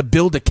likes to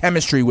build a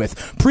chemistry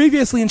with.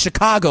 Previously in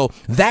Chicago,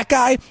 that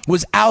guy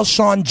was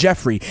Alshon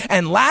Jeffrey.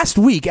 And last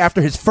week,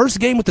 after his first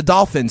game with the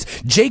Dolphins,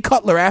 Jay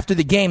Cutler after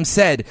the game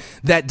said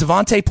that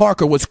Devontae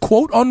Parker was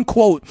quote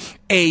unquote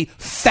a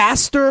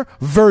faster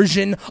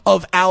version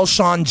of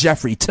Alshon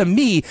Jeffrey. To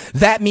me,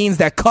 that means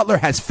that Cutler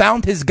has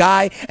found his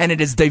guy, and it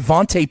is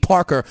Devontae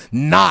Parker,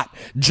 not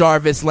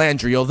Jarvis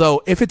Landry.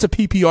 Although, if it's a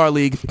PPR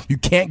league, you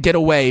can't get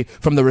away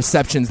from the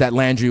receptions that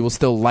Landry will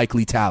still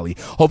likely tally.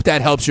 Hope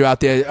that helps you out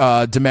there,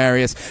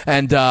 Demarius.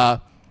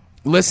 And,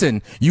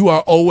 listen, you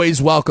are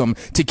always welcome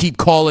to keep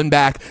calling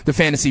back the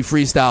Fantasy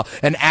Freestyle.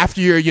 And after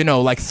you're,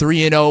 like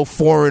 3-0,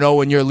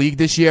 4-0 in your league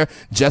this year,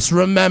 just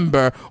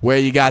remember where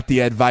you got the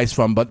advice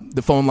from. But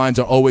the phone lines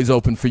are always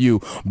open for you,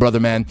 brother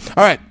man.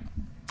 All right.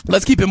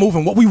 Let's keep it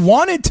moving. What we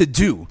wanted to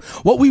do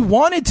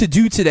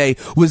today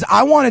was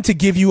I wanted to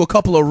give you a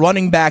couple of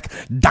running back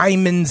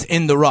diamonds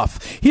in the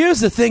rough. Here's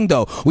the thing,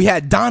 though. We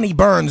had Donnie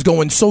Burns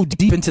going so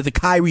deep into the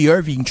Kyrie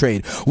Irving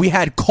trade. We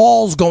had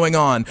calls going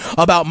on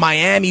about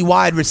Miami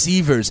wide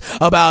receivers,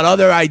 about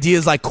other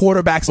ideas like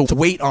quarterbacks to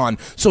wait on.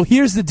 So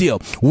here's the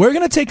deal. We're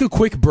going to take a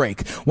quick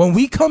break. When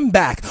we come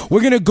back,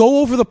 we're going to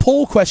go over the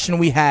poll question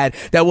we had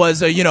that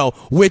was,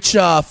 which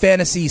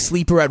fantasy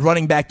sleeper at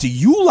running back do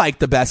you like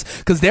the best?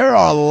 Because there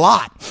are a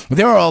lot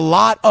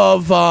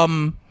of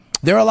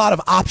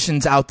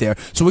options out there.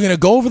 So we're going to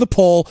go over the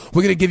poll.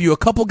 We're going to give you a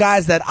couple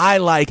guys that I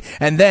like.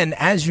 And then,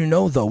 as you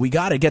know, though, we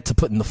got to get to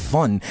putting the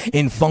fun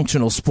in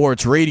functional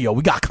sports radio.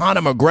 We got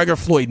Conor McGregor,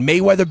 Floyd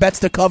Mayweather bets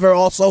to cover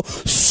also.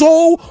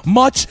 So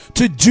much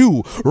to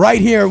do right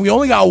here. We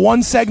only got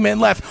one segment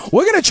left.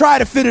 We're going to try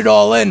to fit it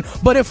all in.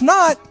 But if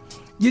not,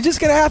 you're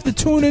just going to have to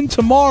tune in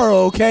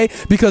tomorrow, okay?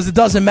 Because it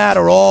doesn't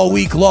matter all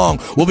week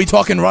long. We'll be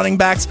talking running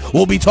backs.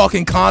 We'll be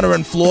talking Conor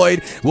and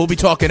Floyd. We'll be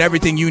talking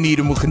everything you need,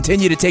 and we'll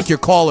continue to take your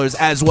callers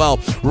as well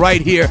right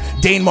here.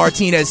 Dane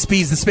Martinez,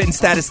 Speeds, the Spitting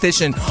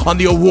Statistician on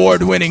the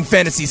award-winning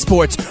Fantasy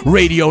Sports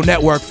Radio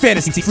Network,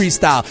 Fantasy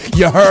Freestyle.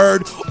 You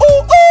heard?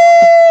 Ooh, ooh!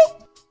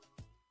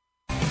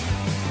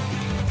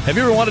 Have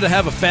you ever wanted to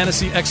have a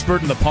fantasy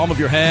expert in the palm of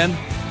your hand?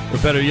 Or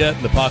better yet,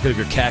 in the pocket of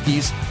your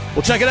khakis?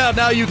 Well, check it out.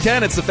 Now you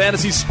can. It's the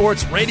Fantasy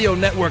Sports Radio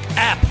Network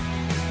app.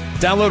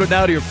 Download it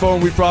now to your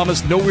phone. We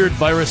promise no weird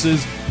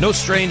viruses, no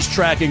strange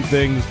tracking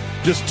things,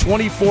 just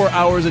 24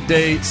 hours a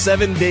day,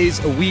 7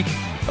 days a week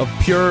of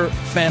pure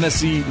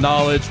fantasy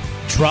knowledge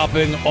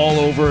dropping all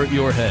over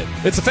your head.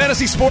 It's the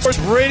Fantasy Sports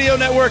Radio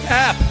Network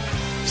app.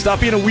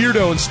 Stop being a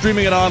weirdo and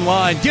streaming it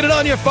online. Get it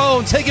on your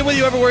phone. Take it with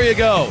you everywhere you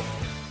go.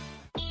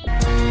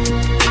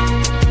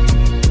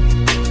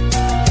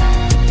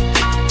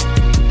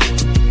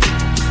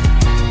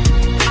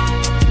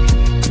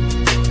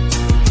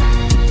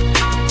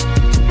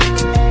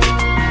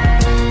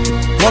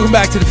 Welcome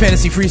back to the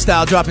Fantasy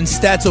Freestyle, dropping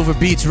stats over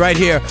beats right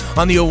here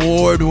on the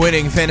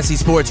award-winning Fantasy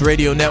Sports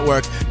Radio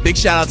Network. Big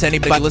shout-out to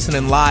anybody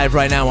listening live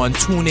right now on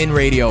TuneIn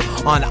Radio,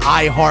 on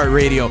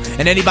iHeartRadio,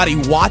 and anybody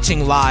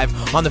watching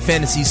live on the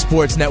Fantasy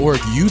Sports Network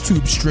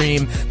YouTube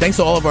stream. Thanks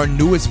to all of our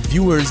newest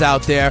viewers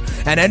out there.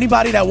 And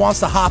anybody that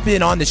wants to hop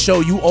in on the show,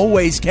 you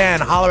always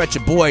can. Holler at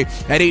your boy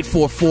at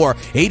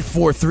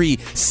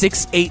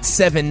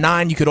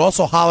 844-843-6879. You could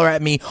also holler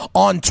at me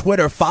on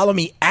Twitter. Follow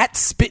me at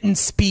Spittin'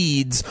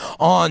 Speeds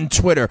on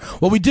Twitter.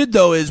 What we did,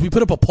 though, is we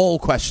put up a poll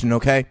question,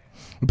 okay?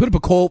 We put up a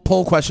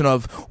poll question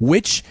of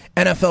which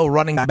NFL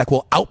running back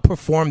will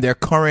outperform their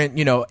current,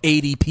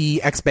 ADP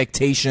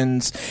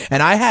expectations.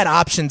 And I had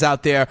options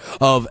out there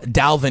of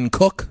Dalvin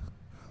Cook,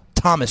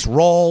 Thomas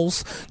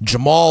Rawls,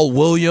 Jamal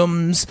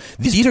Williams.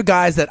 These are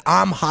guys that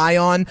I'm high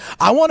on.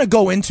 I want to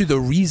go into the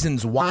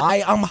reasons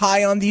why I'm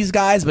high on these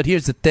guys, but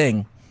here's the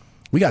thing.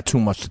 We got too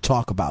much to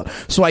talk about.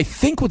 So I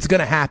think what's going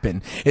to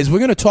happen is we're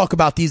going to talk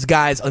about these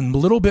guys a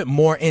little bit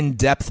more in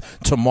depth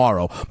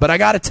tomorrow. But I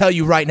got to tell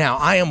you right now,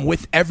 I am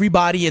with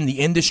everybody in the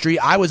industry.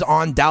 I was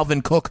on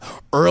Dalvin Cook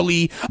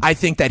early. I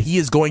think that he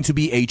is going to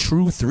be a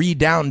true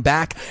 3-down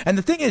back. And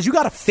the thing is, you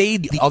got to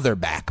fade the other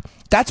back.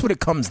 That's what it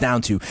comes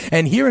down to.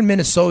 And here in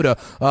Minnesota,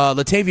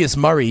 Latavius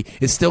Murray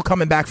is still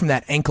coming back from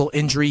that ankle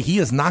injury. He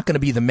is not going to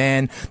be the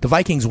man. The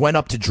Vikings went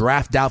up to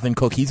draft Dalvin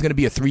Cook. He's going to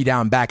be a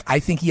 3-down back. I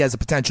think he has the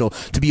potential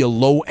to be a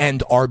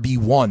low-end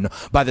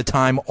RB1 by the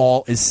time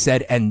all is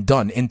said and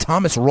done. In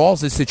Thomas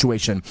Rawls'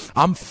 situation,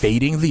 I'm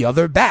fading the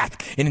other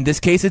back. And in this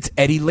case, it's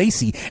Eddie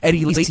Lacy.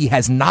 Eddie Lacy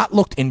has not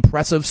looked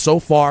impressive so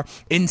far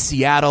in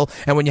Seattle.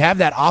 And when you have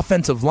that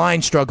offensive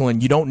line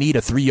struggling, you don't need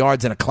a 3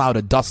 yards in a cloud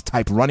of dust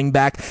type running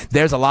back.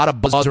 There's a lot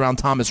of buzz around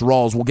Thomas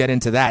Rawls. We'll get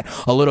into that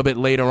a little bit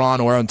later on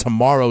or on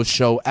tomorrow's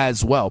show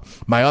as well.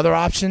 My other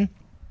option,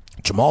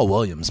 Jamal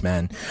Williams,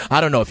 man.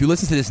 I don't know. If you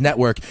listen to this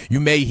network,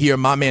 you may hear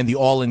my man, the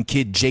all-in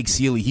kid, Jake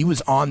Seeley. He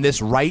was on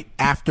this right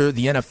after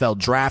the NFL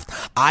draft.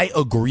 I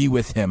agree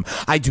with him.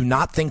 I do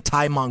not think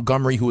Ty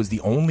Montgomery, who is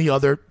the only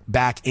other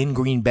back in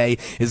Green Bay,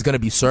 is going to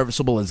be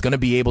serviceable, is going to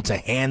be able to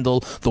handle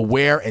the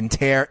wear and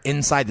tear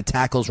inside the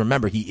tackles.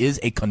 Remember, he is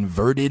a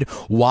converted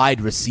wide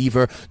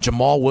receiver.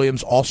 Jamal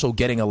Williams also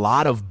getting a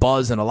lot of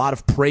buzz and a lot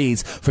of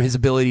praise for his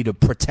ability to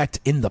protect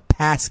in the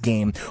pass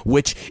game,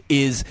 which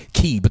is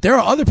key. But there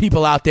are other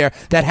people out there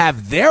that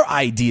have their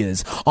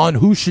ideas on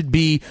who should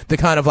be the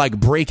kind of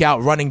like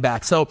breakout running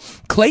back. So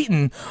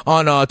Clayton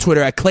on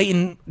Twitter, at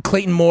Clayton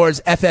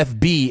Moore's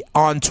FFB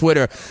on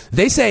Twitter,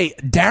 they say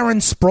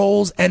Darren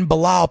Sproles and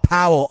Bilal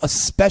Powell,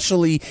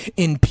 especially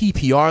in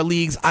PPR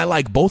leagues. I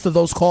like both of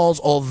those calls,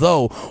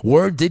 although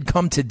word did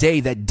come today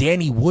that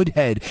Danny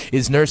Woodhead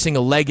is nursing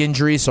a leg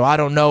injury, so I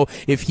don't know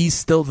if he's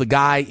still the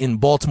guy in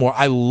Baltimore.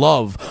 I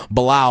love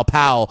Bilal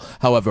Powell,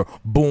 however.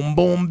 Boom,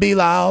 boom,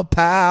 Bilal,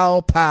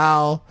 pow,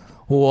 pow.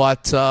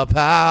 What up,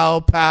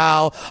 pal?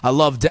 I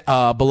love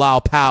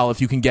Bilal Powell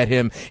if you can get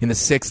him in the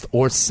 6th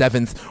or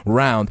 7th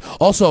round.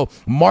 Also,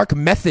 Mark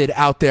Method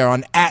out there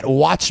on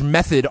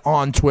 @WatchMethod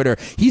on Twitter.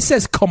 He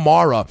says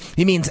Kamara.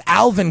 He means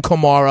Alvin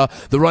Kamara,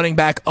 the running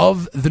back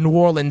of the New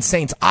Orleans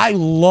Saints. I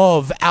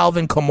love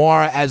Alvin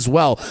Kamara as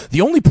well. The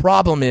only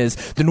problem is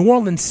the New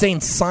Orleans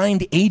Saints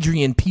signed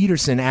Adrian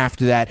Peterson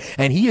after that,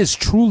 and he is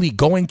truly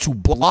going to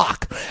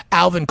block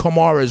Alvin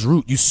Kamara's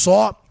route. You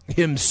saw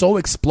him so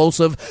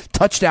explosive,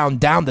 touchdown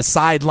down the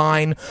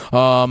sideline,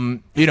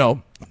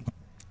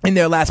 in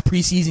their last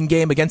preseason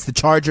game against the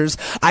Chargers.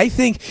 I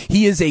think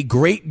he is a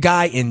great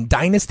guy in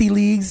dynasty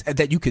leagues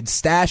that you could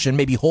stash and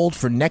maybe hold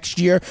for next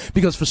year,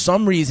 because for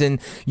some reason,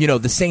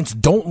 the Saints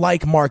don't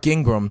like Mark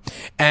Ingram,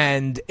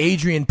 and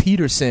Adrian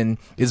Peterson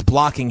is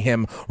blocking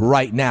him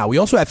right now. We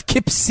also have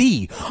Kip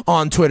C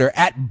on Twitter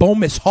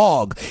 @Bomus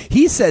Hog.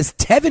 He says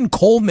Tevin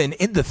Coleman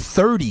in the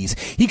 30s.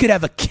 He could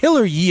have a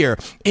killer year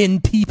in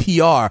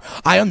PPR.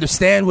 I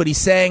understand what he's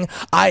saying.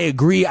 I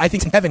agree. I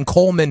think Tevin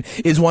Coleman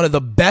is one of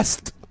the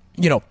best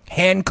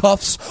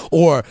handcuffs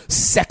or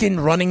second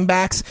running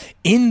backs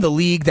in the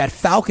league. That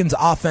Falcons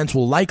offense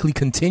will likely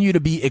continue to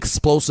be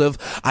explosive.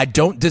 I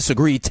don't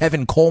disagree.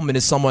 Tevin Coleman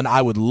is someone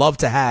I would love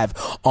to have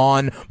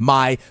on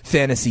my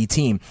fantasy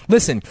team.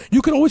 Listen,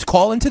 you can always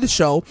call into the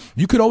show.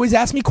 You could always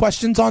ask me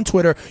questions on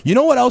Twitter. You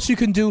know what else you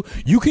can do?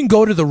 You can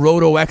go to the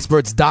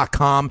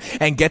rotoexperts.com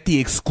and get the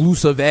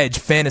exclusive Edge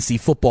fantasy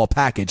football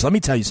package. Let me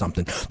tell you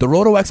something. The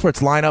Roto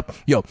Experts lineup,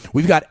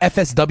 we've got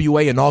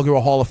FSWA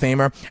inaugural Hall of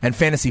Famer and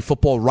fantasy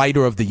football writer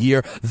of the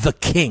year, the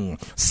King,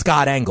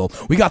 Scott Engel.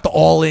 We got the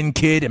all-in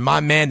kid and my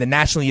man, the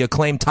nationally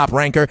acclaimed top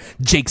ranker,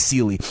 Jake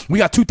Seeley. We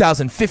got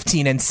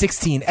 2015 and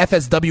 16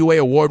 FSWA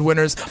award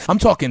winners. I'm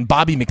talking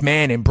Bobby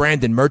McMahon and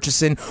Brandon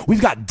Murchison.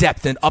 We've got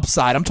depth and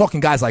upside. I'm talking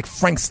guys like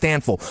Frank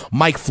Stanfill,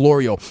 Mike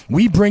Florio.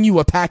 We bring you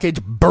a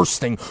package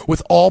bursting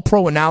with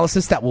all-pro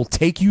analysis that will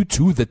take you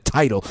to the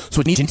title. So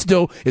what you need to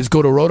do is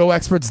go to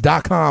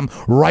rotoexperts.com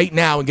right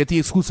now and get the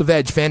exclusive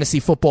Edge fantasy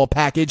football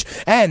package.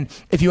 And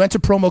if you enter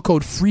promo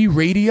code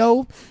FREERADIO,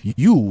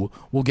 you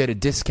will get a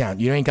discount.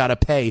 You ain't got to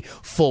pay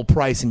full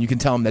price, and you can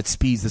tell them that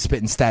Speeds, the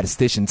Spittin'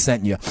 Statistician,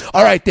 sent you.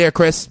 All right there,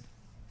 Chris.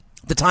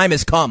 The time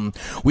has come.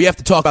 We have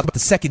to talk about the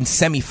second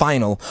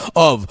semifinal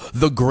of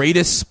the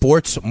greatest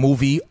sports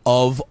movie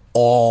of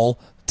all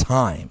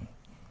time.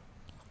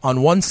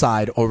 On one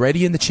side,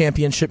 already in the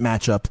championship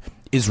matchup,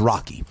 is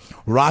Rocky.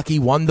 Rocky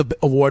won the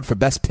award for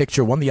Best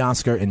Picture, won the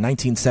Oscar in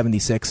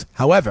 1976.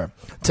 However,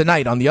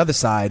 tonight on the other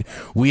side,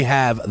 we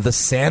have The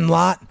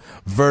Sandlot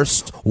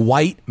versus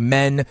White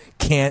Men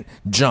Can't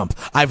Jump.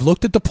 I've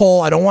looked at the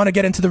poll. I don't want to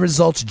get into the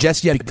results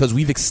just yet because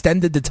we've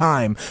extended the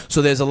time,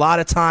 so there's a lot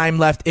of time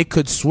left. It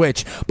could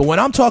switch. But when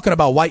I'm talking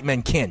about White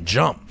Men Can't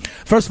Jump,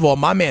 first of all,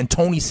 my man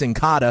Tony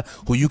Sincata,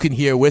 who you can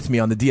hear with me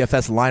on the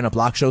DFS Lineup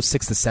Block Show,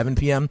 6 to 7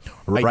 p.m.,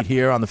 right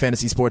here on the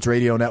Fantasy Sports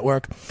Radio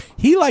Network,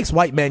 he likes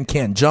White Men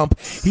Can't Jump.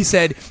 He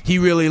said he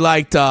really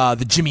liked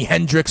the Jimi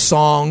Hendrix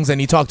songs, and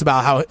he talked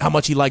about how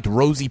much he liked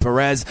Rosie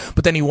Perez,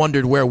 but then he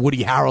wondered where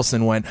Woody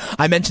Harrelson went.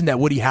 I mentioned that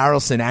Woody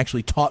Harrelson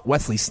actually taught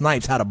Wesley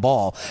Snipes how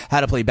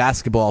to play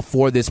basketball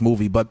for this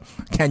movie, but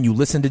can you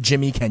listen to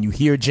Jimmy? Can you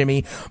hear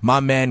Jimmy? My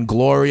lady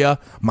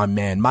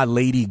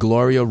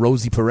Gloria,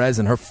 Rosie Perez,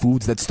 and her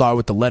foods that start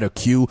with the letter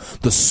Q,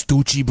 the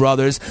Stucci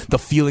brothers, the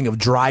feeling of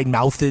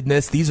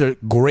dry-mouthedness. These are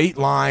great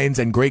lines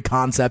and great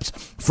concepts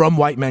from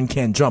White Men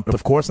Can't Jump. But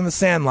of course, in The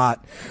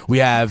Sandlot, we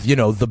have,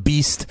 the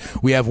Beast,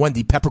 we have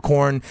Wendy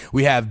Peppercorn,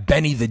 we have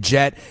Benny the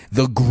Jet,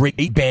 the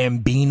Great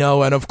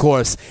Bambino, and of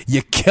course,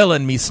 you're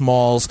killing me,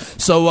 Smalls.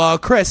 So,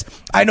 Chris,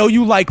 I know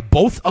you like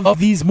both of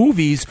these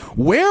movies.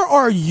 Where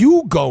are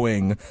you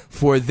going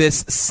for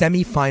this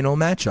semifinal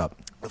matchup?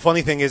 The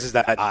funny thing is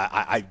that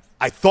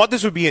I thought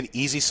this would be an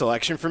easy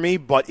selection for me,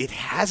 but it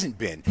hasn't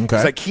been.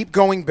 Because I keep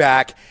going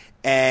back,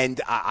 and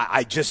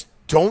I just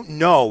don't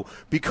know,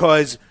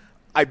 because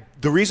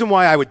the reason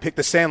why I would pick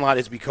The Sandlot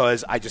is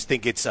because I just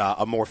think it's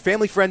a more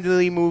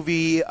family-friendly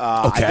movie.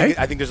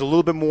 I think there's a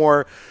little bit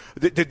more.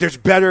 There's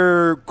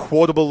better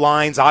quotable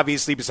lines,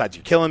 obviously, besides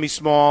 "You're Killing Me,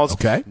 Smalls."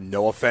 Okay.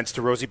 No offense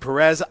to Rosie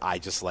Perez, I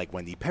just like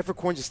Wendy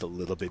Peppercorn just a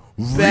little bit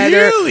better.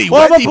 Really,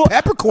 Wendy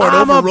Peppercorn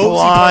over Rosie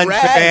blonde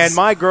Perez? Fan.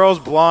 My girl's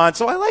blonde,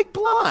 so I like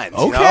blondes.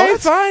 Okay,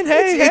 fine.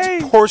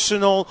 It's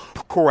personal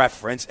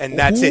preference, and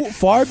that's it.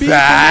 Far be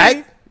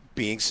that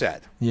being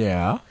said,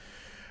 yeah.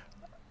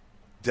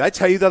 Did I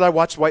tell you that I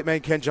watched White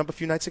Man Can't Jump a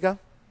few nights ago?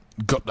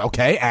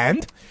 Okay,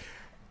 and?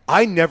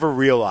 I never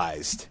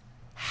realized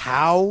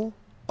how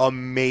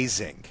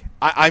amazing,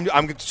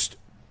 I'm just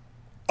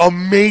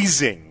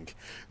amazing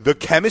the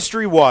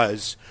chemistry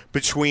was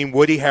between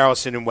Woody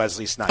Harrelson and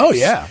Wesley Snipes. Oh,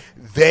 yeah.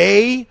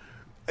 They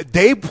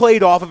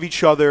played off of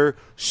each other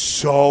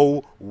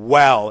so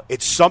well.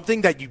 It's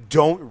something that you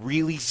don't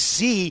really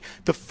see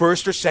the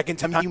first or second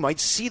time you might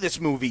see this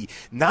movie.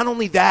 Not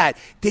only that,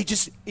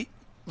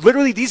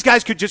 literally, these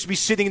guys could just be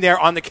sitting there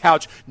on the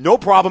couch, no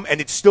problem, and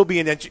it'd still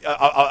be an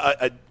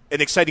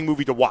exciting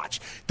movie to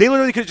watch. They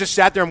literally could have just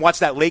sat there and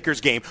watched that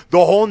Lakers game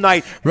the whole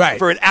night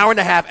for an hour and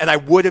a half, and I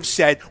would have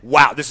said,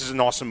 wow, this is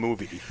an awesome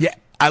movie. Yeah.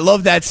 I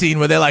love that scene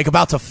where they're like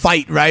about to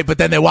fight, right? But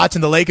then they're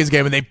watching the Lakers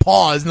game and they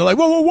pause and they're like,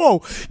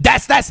 whoa.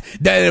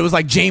 Then it was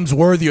like James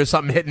Worthy or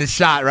something hitting his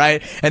shot,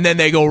 right? And then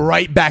they go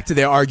right back to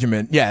their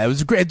argument. Yeah,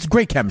 it's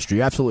great chemistry.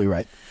 You're absolutely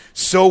right.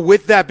 So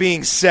with that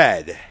being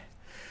said,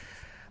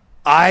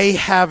 I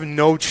have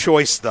no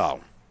choice,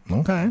 though.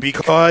 Okay.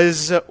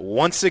 Because,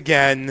 once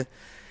again,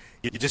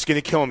 you're just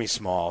going to kill me,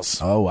 Smalls.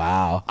 Oh,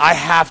 wow. I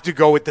have to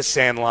go with The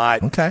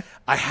Sandlot. Okay.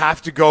 I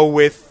have to go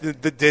with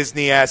the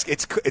Disney-esque.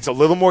 It's a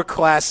little more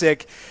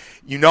classic.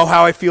 You know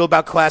how I feel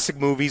about classic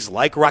movies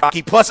like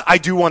Rocky. Plus, I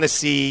do want to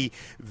see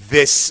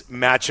this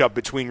matchup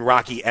between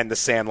Rocky and The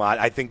Sandlot.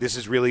 I think this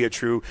is really a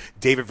true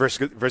David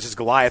versus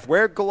Goliath,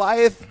 where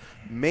Goliath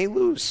may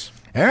lose.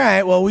 All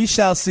right, well, we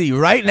shall see.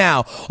 Right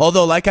now,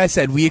 although, like I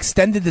said, we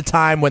extended the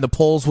time when the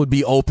polls would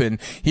be open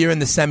here in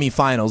the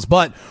semifinals.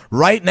 But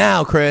right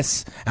now,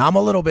 Chris, I'm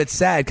a little bit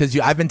sad because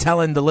I've been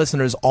telling the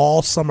listeners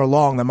all summer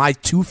long that my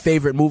two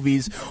favorite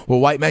movies were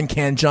White Men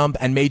Can't Jump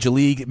and Major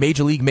League.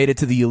 Major League made it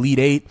to the Elite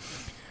Eight.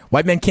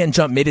 White Men Can't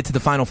Jump made it to the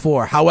Final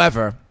Four.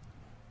 However,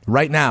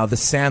 right now, The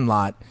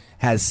Sandlot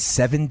has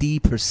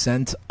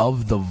 70%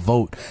 of the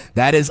vote.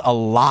 That is a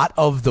lot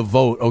of the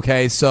vote,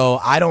 okay? So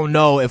I don't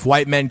know if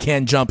White Men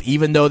Can't Jump,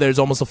 even though there's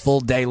almost a full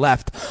day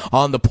left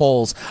on the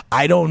polls,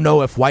 I don't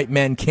know if White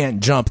Men Can't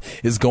Jump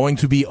is going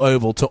to be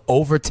able to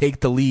overtake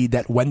the lead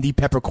that Wendy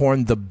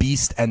Peppercorn, the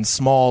Beast, and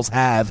Smalls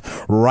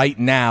have right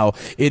now.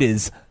 It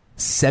is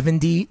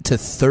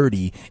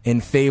 70-30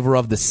 in favor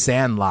of The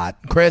Sandlot.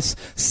 Chris,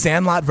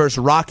 Sandlot versus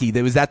Rocky.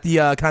 Was that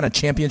the kind of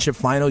championship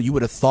final you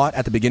would have thought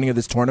at the beginning of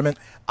this tournament?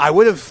 I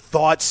would have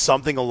thought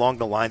something along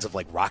the lines of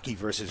like Rocky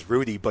versus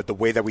Rudy, but the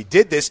way that we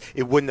did this,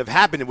 it wouldn't have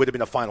happened. It would have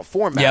been a Final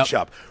Four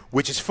matchup,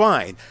 which is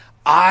fine.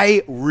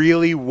 I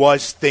really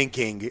was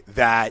thinking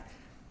that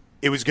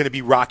it was going to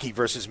be Rocky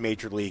versus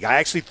Major League. I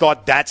actually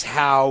thought that's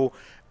how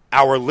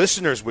our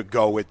listeners would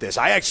go with this.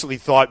 I actually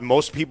thought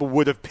most people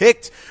would have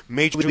picked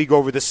Major League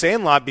over The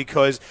Sandlot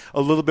because a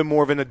little bit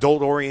more of an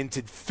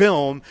adult-oriented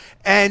film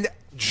and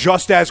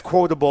just as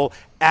quotable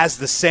as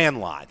The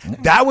Sandlot.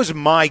 That was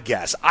my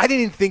guess. I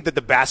didn't think that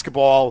the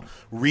basketball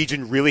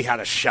region really had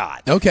a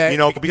shot. Okay.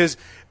 Because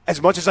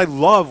as much as I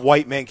love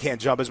White Man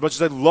Can't Jump, as much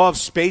as I love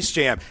Space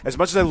Jam, as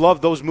much as I love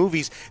those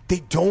movies,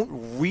 they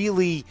don't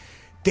really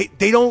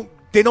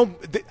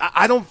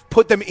I don't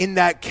put them in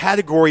that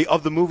category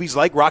of the movies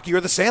like Rocky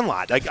or The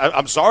Sandlot. Like,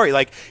 I'm sorry.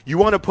 Like, you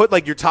want to put,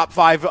 like, your top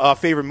 5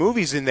 favorite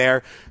movies in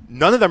there,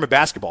 none of them are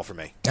basketball for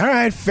me. All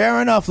right,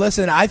 fair enough.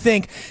 Listen, I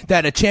think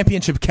that a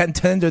championship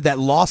contender that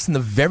lost in the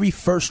very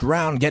first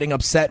round getting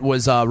upset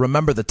was,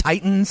 Remember the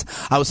Titans.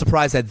 I was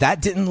surprised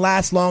that didn't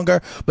last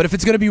longer. But if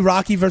it's going to be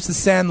Rocky versus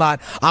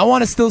Sandlot, I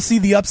want to still see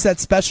the upset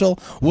special.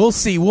 We'll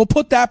see. We'll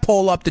put that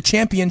poll up, the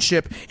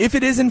championship. If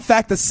it is, in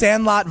fact, the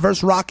Sandlot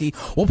versus Rocky,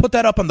 we'll put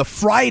that up on the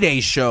Friday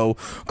show,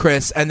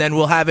 Chris, and then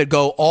we'll have it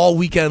go all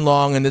weekend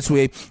long, and this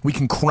way we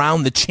can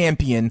crown the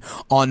champion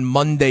on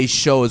Monday's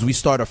show as we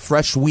start a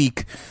fresh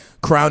week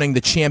crowning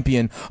the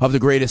champion of the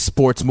greatest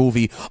sports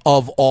movie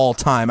of all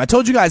time. I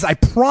told you guys, I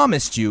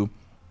promised you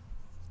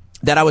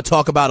that I would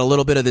talk about a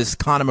little bit of this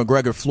Conor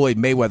McGregor Floyd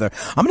Mayweather.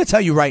 I'm going to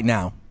tell you right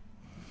now,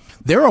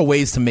 there are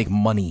ways to make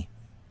money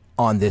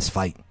on this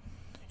fight.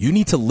 You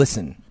need to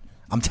listen.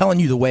 I'm telling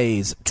you the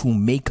ways to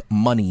make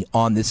money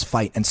on this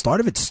fight, and part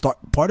of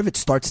it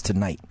starts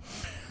tonight.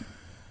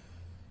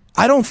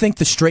 I don't think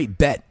the straight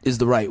bet is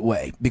the right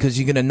way because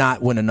you're going to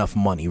not win enough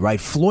money, right?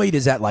 Floyd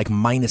is at like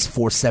minus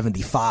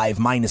 475,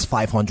 minus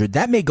 500.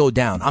 That may go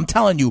down. I'm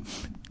telling you,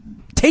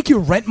 take your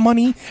rent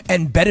money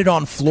and bet it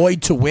on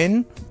Floyd to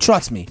win.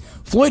 Trust me,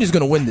 Floyd is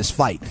going to win this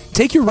fight.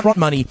 Take your rent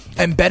money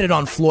and bet it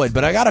on Floyd.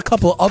 But I got a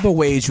couple of other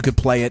ways you could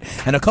play it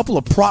and a couple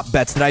of prop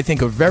bets that I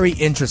think are very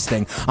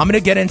interesting. I'm going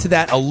to get into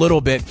that a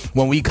little bit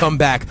when we come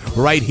back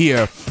right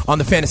here on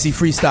the Fantasy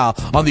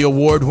Freestyle on the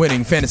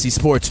award-winning Fantasy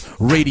Sports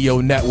Radio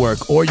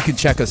Network. Or you can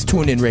check us,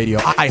 TuneIn Radio,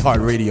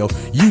 iHeartRadio,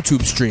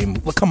 YouTube stream.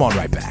 Well, come on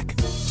right back.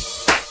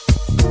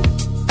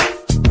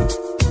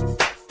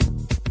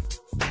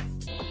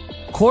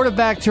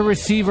 Quarterback to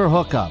receiver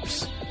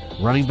hookups,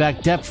 running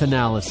back depth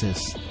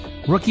analysis,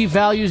 rookie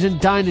values in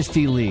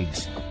dynasty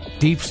leagues,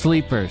 deep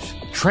sleepers,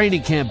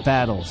 training camp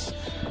battles.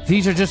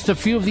 These are just a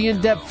few of the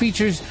in-depth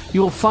features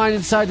you will find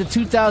inside the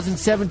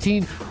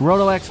 2017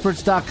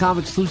 RotoExperts.com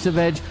exclusive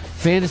Edge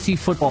Fantasy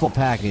Football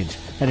Package.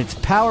 And it's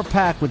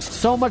power-packed with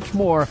so much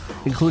more,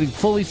 including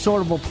fully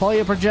sortable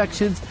player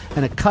projections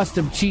and a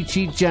custom cheat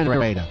sheet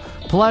generator.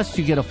 Plus,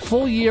 you get a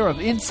full year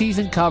of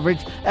in-season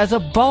coverage as a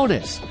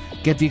bonus.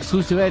 Get the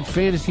exclusive Edge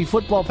Fantasy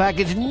Football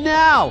Package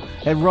now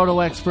at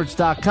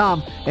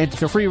RotoExperts.com.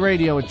 Enter free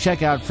radio at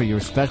checkout for your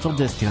special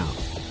discount.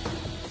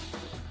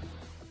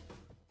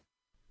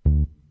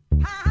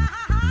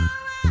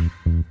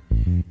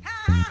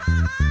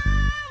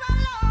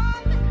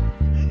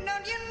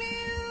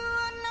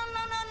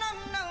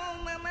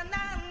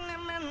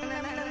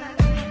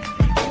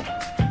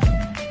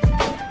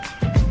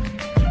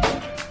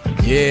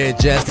 Yeah,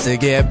 just to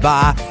get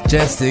by,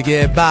 just to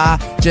get by,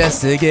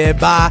 just to get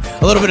by.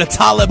 A little bit of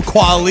Talib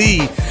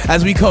Kweli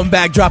as we come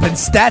back, dropping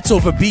stats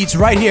over beats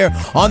right here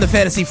on the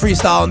Fantasy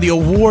Freestyle on the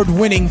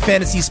award-winning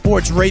Fantasy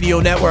Sports Radio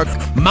Network.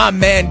 My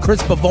man,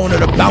 Chris Pavona,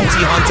 the bounty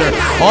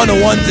hunter, on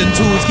the ones and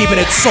twos, keeping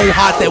it so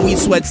hot that we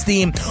sweat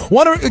steam.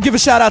 Want to give a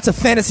shout-out to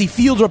Fantasy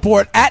Field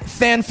Report, at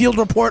Fan Field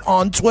Report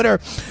on Twitter.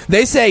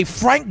 They say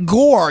Frank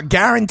Gore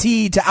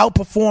guaranteed to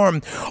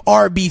outperform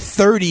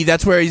RB30.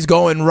 That's where he's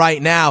going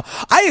right now.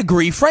 I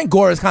agree. Frank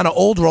Gore is kind of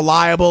old,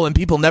 reliable, and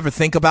people never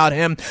think about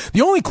him.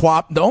 The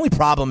only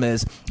problem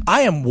is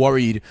I am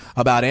worried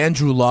about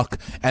Andrew Luck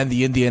and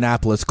the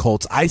Indianapolis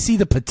Colts. I see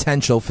the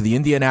potential for the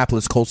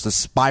Indianapolis Colts to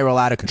spiral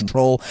out of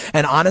control.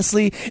 And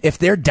honestly, if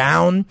they're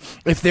down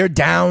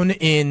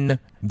in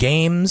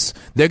games,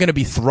 they're going to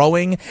be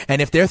throwing,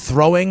 and if they're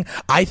throwing,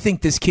 I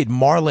think this kid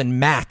Marlon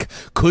Mack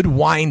could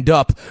wind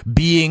up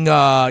being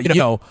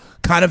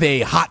kind of a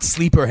hot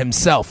sleeper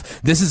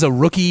himself. This is a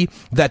rookie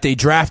that they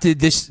drafted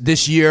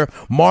this year.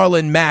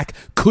 Marlon Mack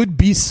could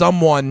be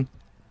someone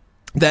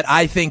that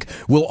I think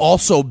will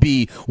also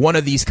be one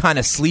of these kind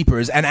of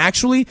sleepers. And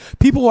actually,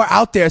 people are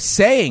out there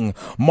saying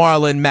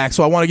Marlon Mack.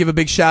 So I want to give a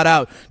big shout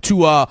out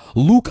to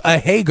Luke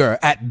Hager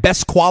at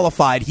Best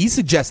Qualified. He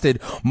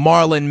suggested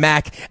Marlon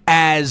Mack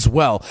as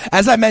well.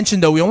 As I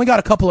mentioned, though, we only got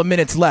a couple of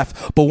minutes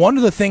left. But one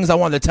of the things I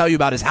wanted to tell you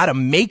about is how to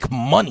make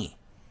money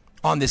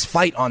on this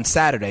fight on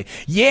Saturday.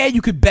 Yeah,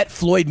 you could bet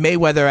Floyd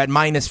Mayweather at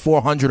minus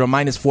 400 or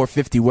minus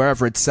 450,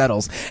 wherever it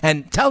settles.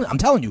 And I'm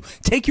telling you,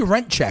 take your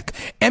rent check,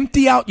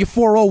 empty out your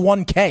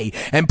 401k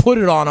and put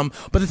it on him.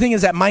 But the thing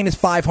is, at minus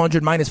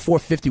 500, minus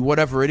 450,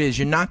 whatever it is,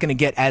 you're not going to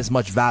get as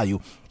much value.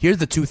 Here's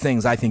the two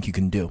things I think you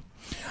can do.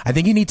 I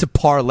think you need to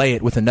parlay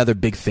it with another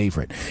big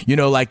favorite. You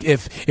know, like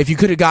if you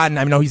could have gotten,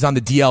 I know he's on the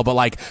DL, but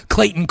like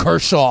Clayton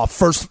Kershaw,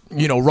 first,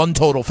 run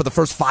total for the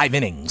first 5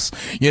 innings,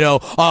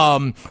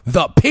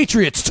 the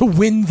Patriots to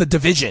win the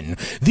division,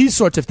 these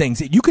sorts of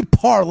things. You could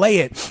parlay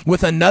it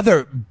with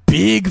another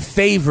big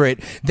favorite.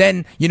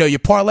 Then, you're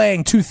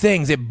parlaying two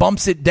things. It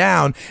bumps it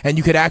down and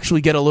you could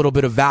actually get a little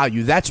bit of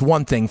value. That's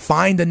one thing.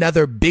 Find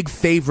another big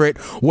favorite,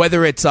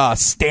 whether it's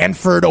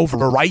Stanford over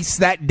Rice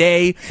that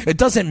day. It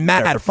doesn't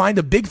matter. Find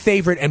a big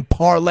favorite and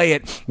parlay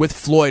it with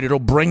Floyd. It'll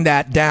bring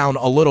that down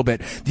a little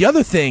bit. The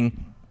other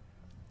thing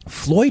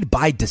Floyd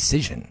by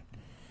decision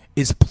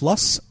is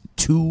plus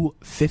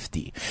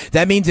 250.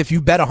 That means if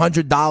you bet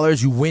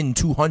 $100, you win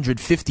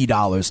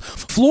 $250.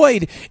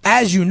 Floyd,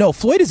 as you know,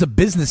 Floyd is a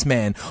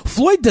businessman.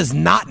 Floyd does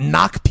not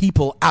knock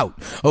people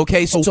out.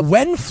 Okay, so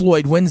when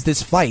Floyd wins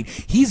this fight,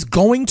 he's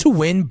going to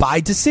win by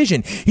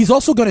decision. He's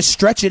also going to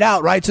stretch it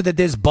out, right, so that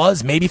there's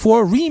buzz maybe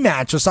for a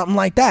rematch or something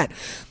like that.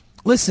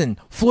 Listen,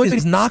 Floyd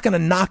is not going to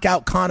knock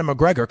out Conor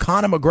McGregor.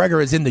 Conor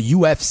McGregor is in the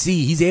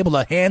UFC. He's able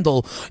to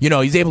handle,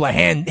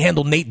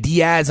 handle Nate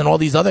Diaz and all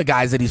these other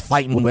guys that he's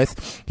fighting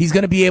with. He's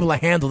going to be able to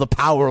handle the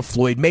power of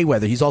Floyd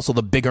Mayweather. He's also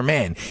the bigger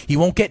man. He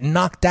won't get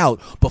knocked out,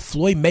 but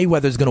Floyd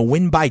Mayweather is going to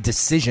win by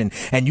decision,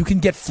 and you can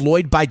get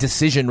Floyd by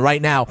decision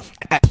right now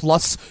at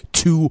plus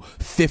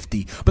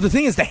 250. But the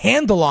thing is, the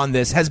handle on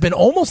this has been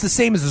almost the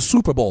same as the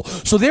Super Bowl.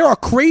 So there are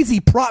crazy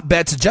prop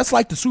bets just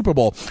like the Super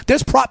Bowl.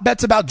 There's prop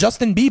bets about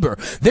Justin Bieber.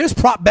 There's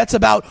prop bets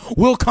about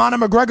will Conor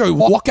McGregor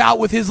walk out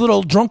with his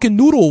little drunken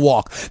noodle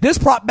walk. There's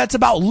prop bets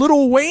about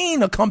Lil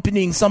Wayne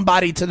accompanying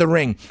somebody to the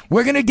ring.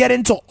 We're going to get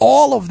into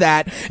all of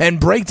that and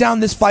break down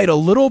this fight a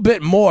little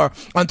bit more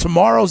on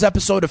tomorrow's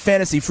episode of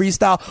Fantasy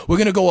Freestyle. We're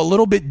going to go a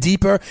little bit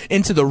deeper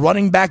into the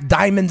running back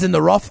diamonds in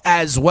the rough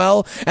as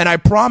well. And I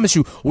promise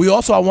you,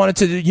 I wanted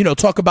to,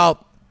 talk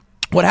about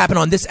what happened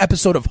on this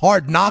episode of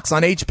Hard Knocks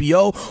on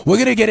HBO. We're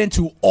going to get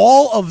into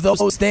all of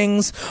those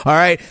things. All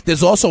right.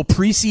 There's also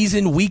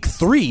preseason week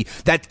 3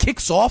 that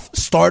kicks off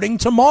starting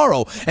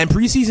tomorrow. And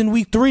preseason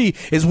week 3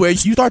 is where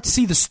you start to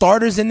see the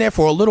starters in there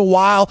for a little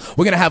while.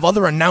 We're going to have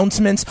other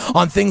announcements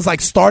on things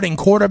like starting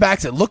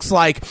quarterbacks. It looks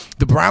like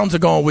the Browns are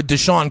going with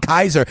Deshaun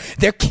Kaiser.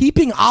 They're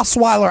keeping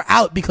Osweiler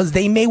out because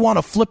they may want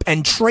to flip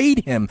and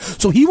trade him.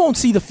 So he won't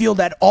see the field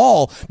at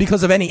all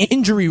because of any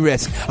injury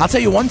risk. I'll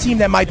tell you one team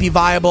that might be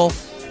viable.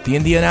 The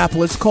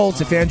Indianapolis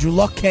Colts, if Andrew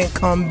Luck can't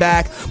come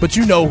back, but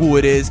you know who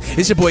it is.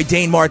 It's your boy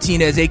Dane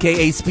Martinez,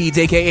 a.k.a. Speeds,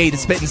 a.k.a. the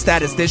Spittin'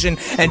 Statistician.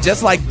 And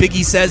just like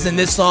Biggie says in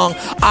this song,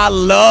 I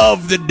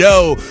love the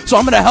dough. So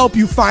I'm going to help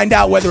you find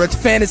out whether it's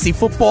fantasy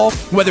football,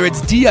 whether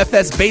it's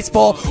DFS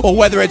baseball, or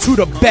whether it's who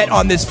to bet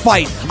on this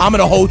fight. I'm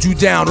going to hold you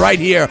down right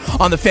here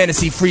on the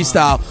Fantasy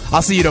Freestyle.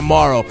 I'll see you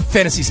tomorrow.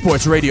 Fantasy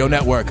Sports Radio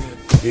Network.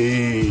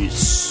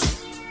 Peace.